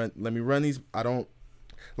run these. I don't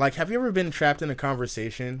like. Have you ever been trapped in a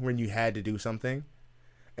conversation when you had to do something,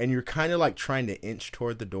 and you're kind of like trying to inch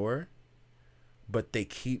toward the door, but they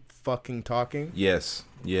keep fucking talking? Yes.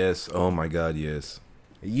 Oh my God, yes.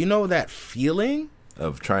 You know that feeling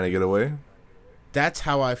of trying to get away? That's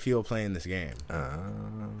how I feel playing this game.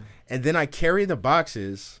 And then I carry the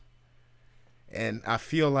boxes, and I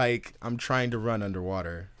feel like I'm trying to run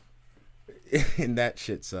underwater. And that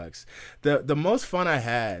shit sucks. The most fun I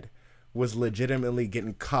had was legitimately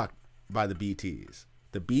getting caught by the BTs.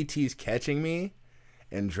 The BTs catching me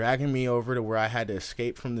and dragging me over to where I had to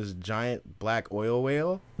escape from this giant black oil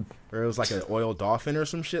whale, or it was like an oil dolphin or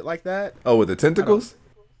some shit like that. Oh, with the tentacles?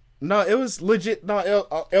 No, it was legit. No,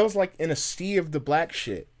 it was like in a sea of the black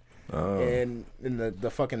shit. Oh. And in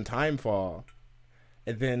the fucking time fall.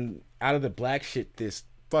 And then out of the black shit, this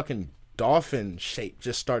fucking dolphin shape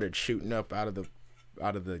just started shooting up out of the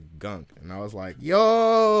gunk, and I was like,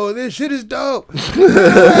 yo, this shit is dope.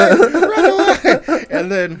 Run away.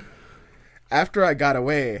 And then after I got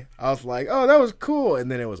away, I was like, oh, that was cool.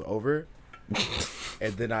 And then it was over.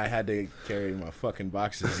 And then I had to carry my fucking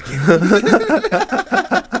boxes again.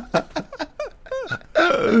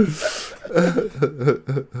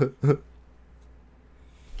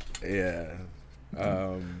 Yeah.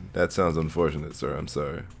 That sounds unfortunate, sir. I'm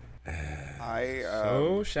sorry.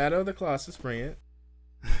 So Shadow of the Colossus, bring it.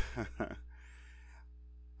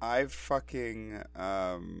 I fucking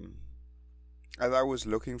as I was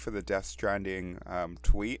looking for the Death Stranding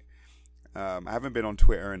tweet, I haven't been on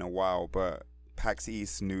Twitter in a while, but PAX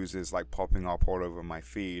East news is like popping up all over my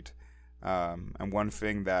feed. And one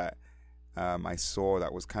thing that I saw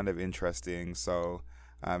that was kind of interesting. So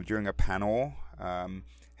during a panel,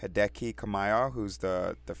 Hideki Kamiya, who's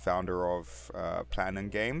the founder of Platinum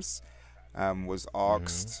Games, was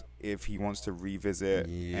asked if he wants to revisit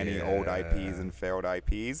any old IPs and failed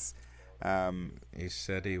IPs. He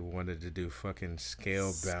said he wanted to do fucking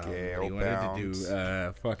Scalebound. He wanted to do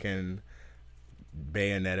fucking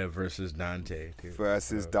Bayonetta versus Dante.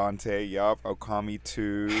 Dude. Dante, yup. Okami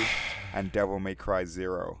 2 and Devil May Cry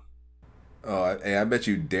 0. Oh, I bet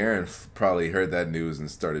you Darren probably heard that news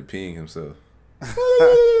and started peeing himself.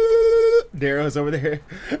 Darren's over there.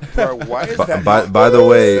 Bro, why is that by the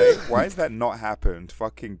way, why has that not happened?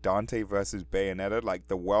 Fucking Dante versus Bayonetta, like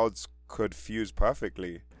the worlds could fuse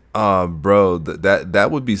perfectly. Bro, that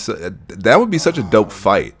would be such a dope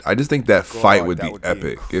fight. I just think that fight would be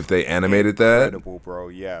epic if they animated that. Incredible, bro.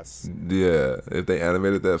 Yes. Yeah, if they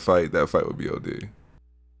animated that fight would be OD.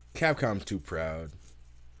 Capcom's too proud.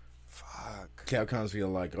 Fuck. Capcom's feel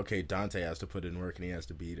like, okay, Dante has to put in work and he has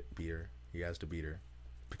to beat her. He has to beat her.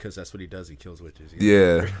 Because that's what he does. He kills witches.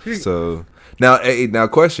 Yeah. So now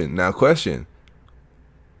question.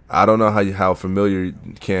 I don't know how familiar,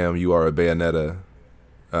 Cam, you are with Bayonetta,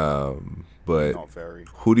 but not very.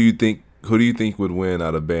 Who do you think would win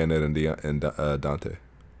out of Bayonetta and Dante?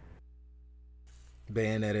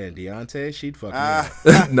 Bayonetta and Deontay, she'd fuck me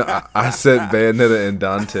up. No, I said Bayonetta and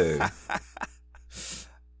Dante.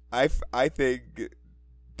 I think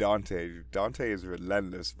Dante. Dante is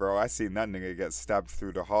relentless, bro. I seen that nigga get stabbed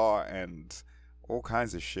through the heart and all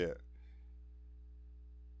kinds of shit.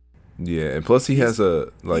 Yeah, and plus he has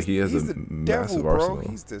a massive devil, arsenal. Bro.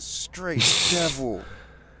 He's the straight devil.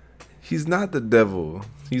 He's not the devil.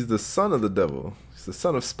 He's the son of the devil. He's the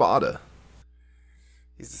son of Sparta.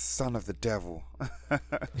 He's the son of the devil.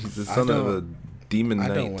 He's the son of a demon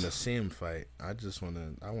knight. I don't want to see him fight. I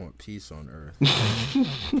want peace on Earth.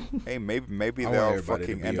 Hey, maybe they'll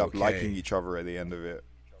fucking end up liking each other at the end of it.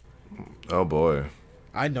 Oh boy.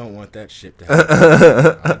 I don't want that shit to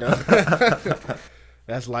happen.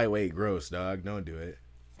 That's lightweight gross, dog. Don't do it.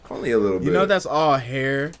 Only a little bit. You know that's all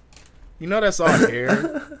hair.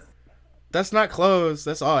 That's not clothes.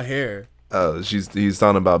 That's all hair. Oh, he's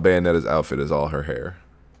talking about Bayonetta's outfit is all her hair.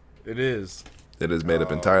 It is. It is made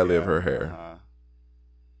up entirely of her hair.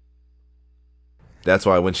 That's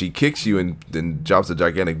why when she kicks you and then drops a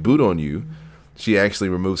gigantic boot on you, she actually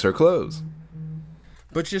removes her clothes.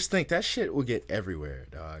 But just think, that shit will get everywhere,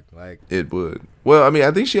 dog. Like, it would. Well, I mean,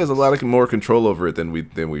 I think she has a lot more control over it than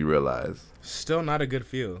we realize. Still not a good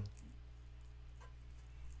feel.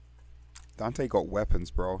 Dante got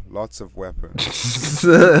weapons, bro. Lots of weapons.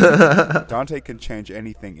 Dante can change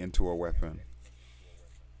anything into a weapon.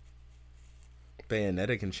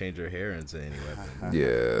 Bayonetta can change her hair into any weapon.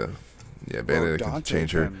 Yeah, Bayonetta can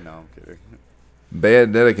change her. No, I'm kidding.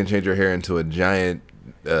 Bayonetta can change her hair into a giant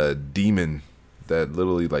demon that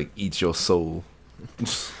literally like eats your soul.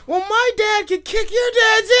 Well, my dad can kick your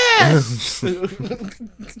dad's ass.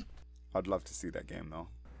 I'd love to see that game though.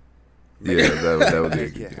 Yeah, that would be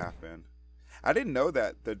make it happen. I didn't know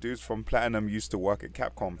that the dudes from Platinum used to work at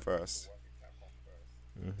Capcom first.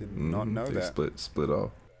 Did not know that. Split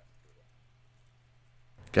off.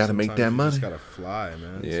 Gotta make that money. Just gotta fly,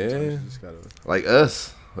 man. Yeah. Like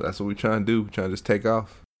us. That's what we trying to do. We trying to just take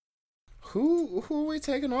off. Who are we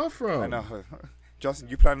taking off from? I know. Justin,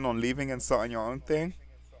 you planning on leaving and starting your own thing?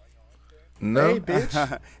 No. Hey,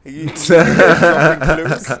 bitch. you dropping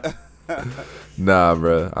clues? Nah,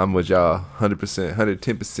 bro. I'm with y'all 100%,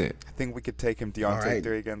 110%. I think we could take him Deontay right.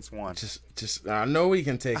 3 against 1. Just I know we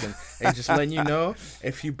can take him. And just letting you know,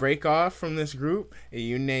 if you break off from this group and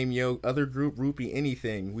you name your other group Rupee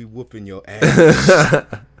anything, we whooping your ass.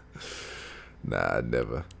 Nah,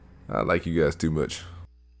 never. I like you guys too much.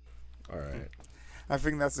 All right. I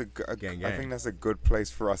think that's I gang. think that's a good place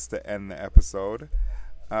for us to end the episode.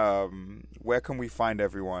 Where can we find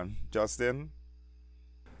everyone, Justin?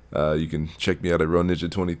 You can check me out at Real Ninja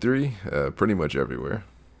 23, pretty much everywhere.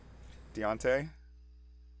 Deontay?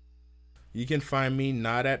 You can find me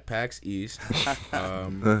not at PAX East. You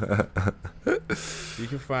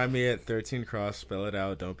can find me at 13 Cross. Spell it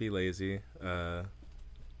out. Don't be lazy.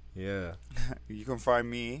 Yeah. You can find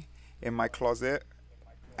me in my closet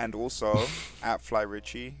and also at Fly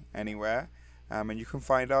Richie anywhere. And you can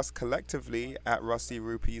find us collectively at Rusty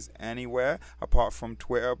Rupees anywhere apart from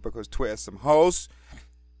Twitter, because Twitter's some hoes.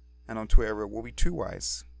 And on Twitter it will be 2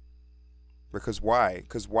 Ys. Because why?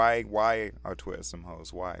 Because why are Twitter some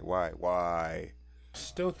hoes? Why?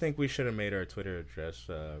 Still think we should have made our Twitter address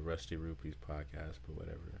Rusty Rupees Podcast, but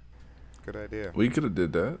whatever. Good idea. We could have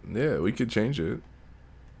did that. Yeah, we could change it.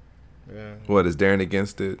 Yeah. What, is Darren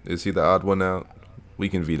against it? Is he the odd one out? We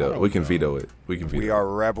can veto. We can veto it. We are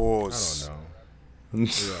rebels. I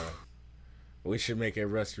don't know. We should make it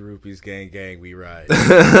Rusty Rupees gang. We ride.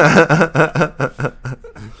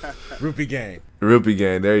 Rupee gang. Rupee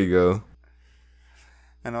gang. There you go.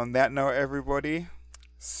 And on that note, everybody,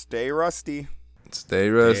 stay rusty. Stay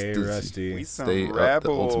rusty. Stay rusty. We some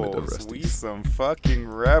rebels. We some fucking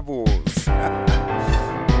rebels.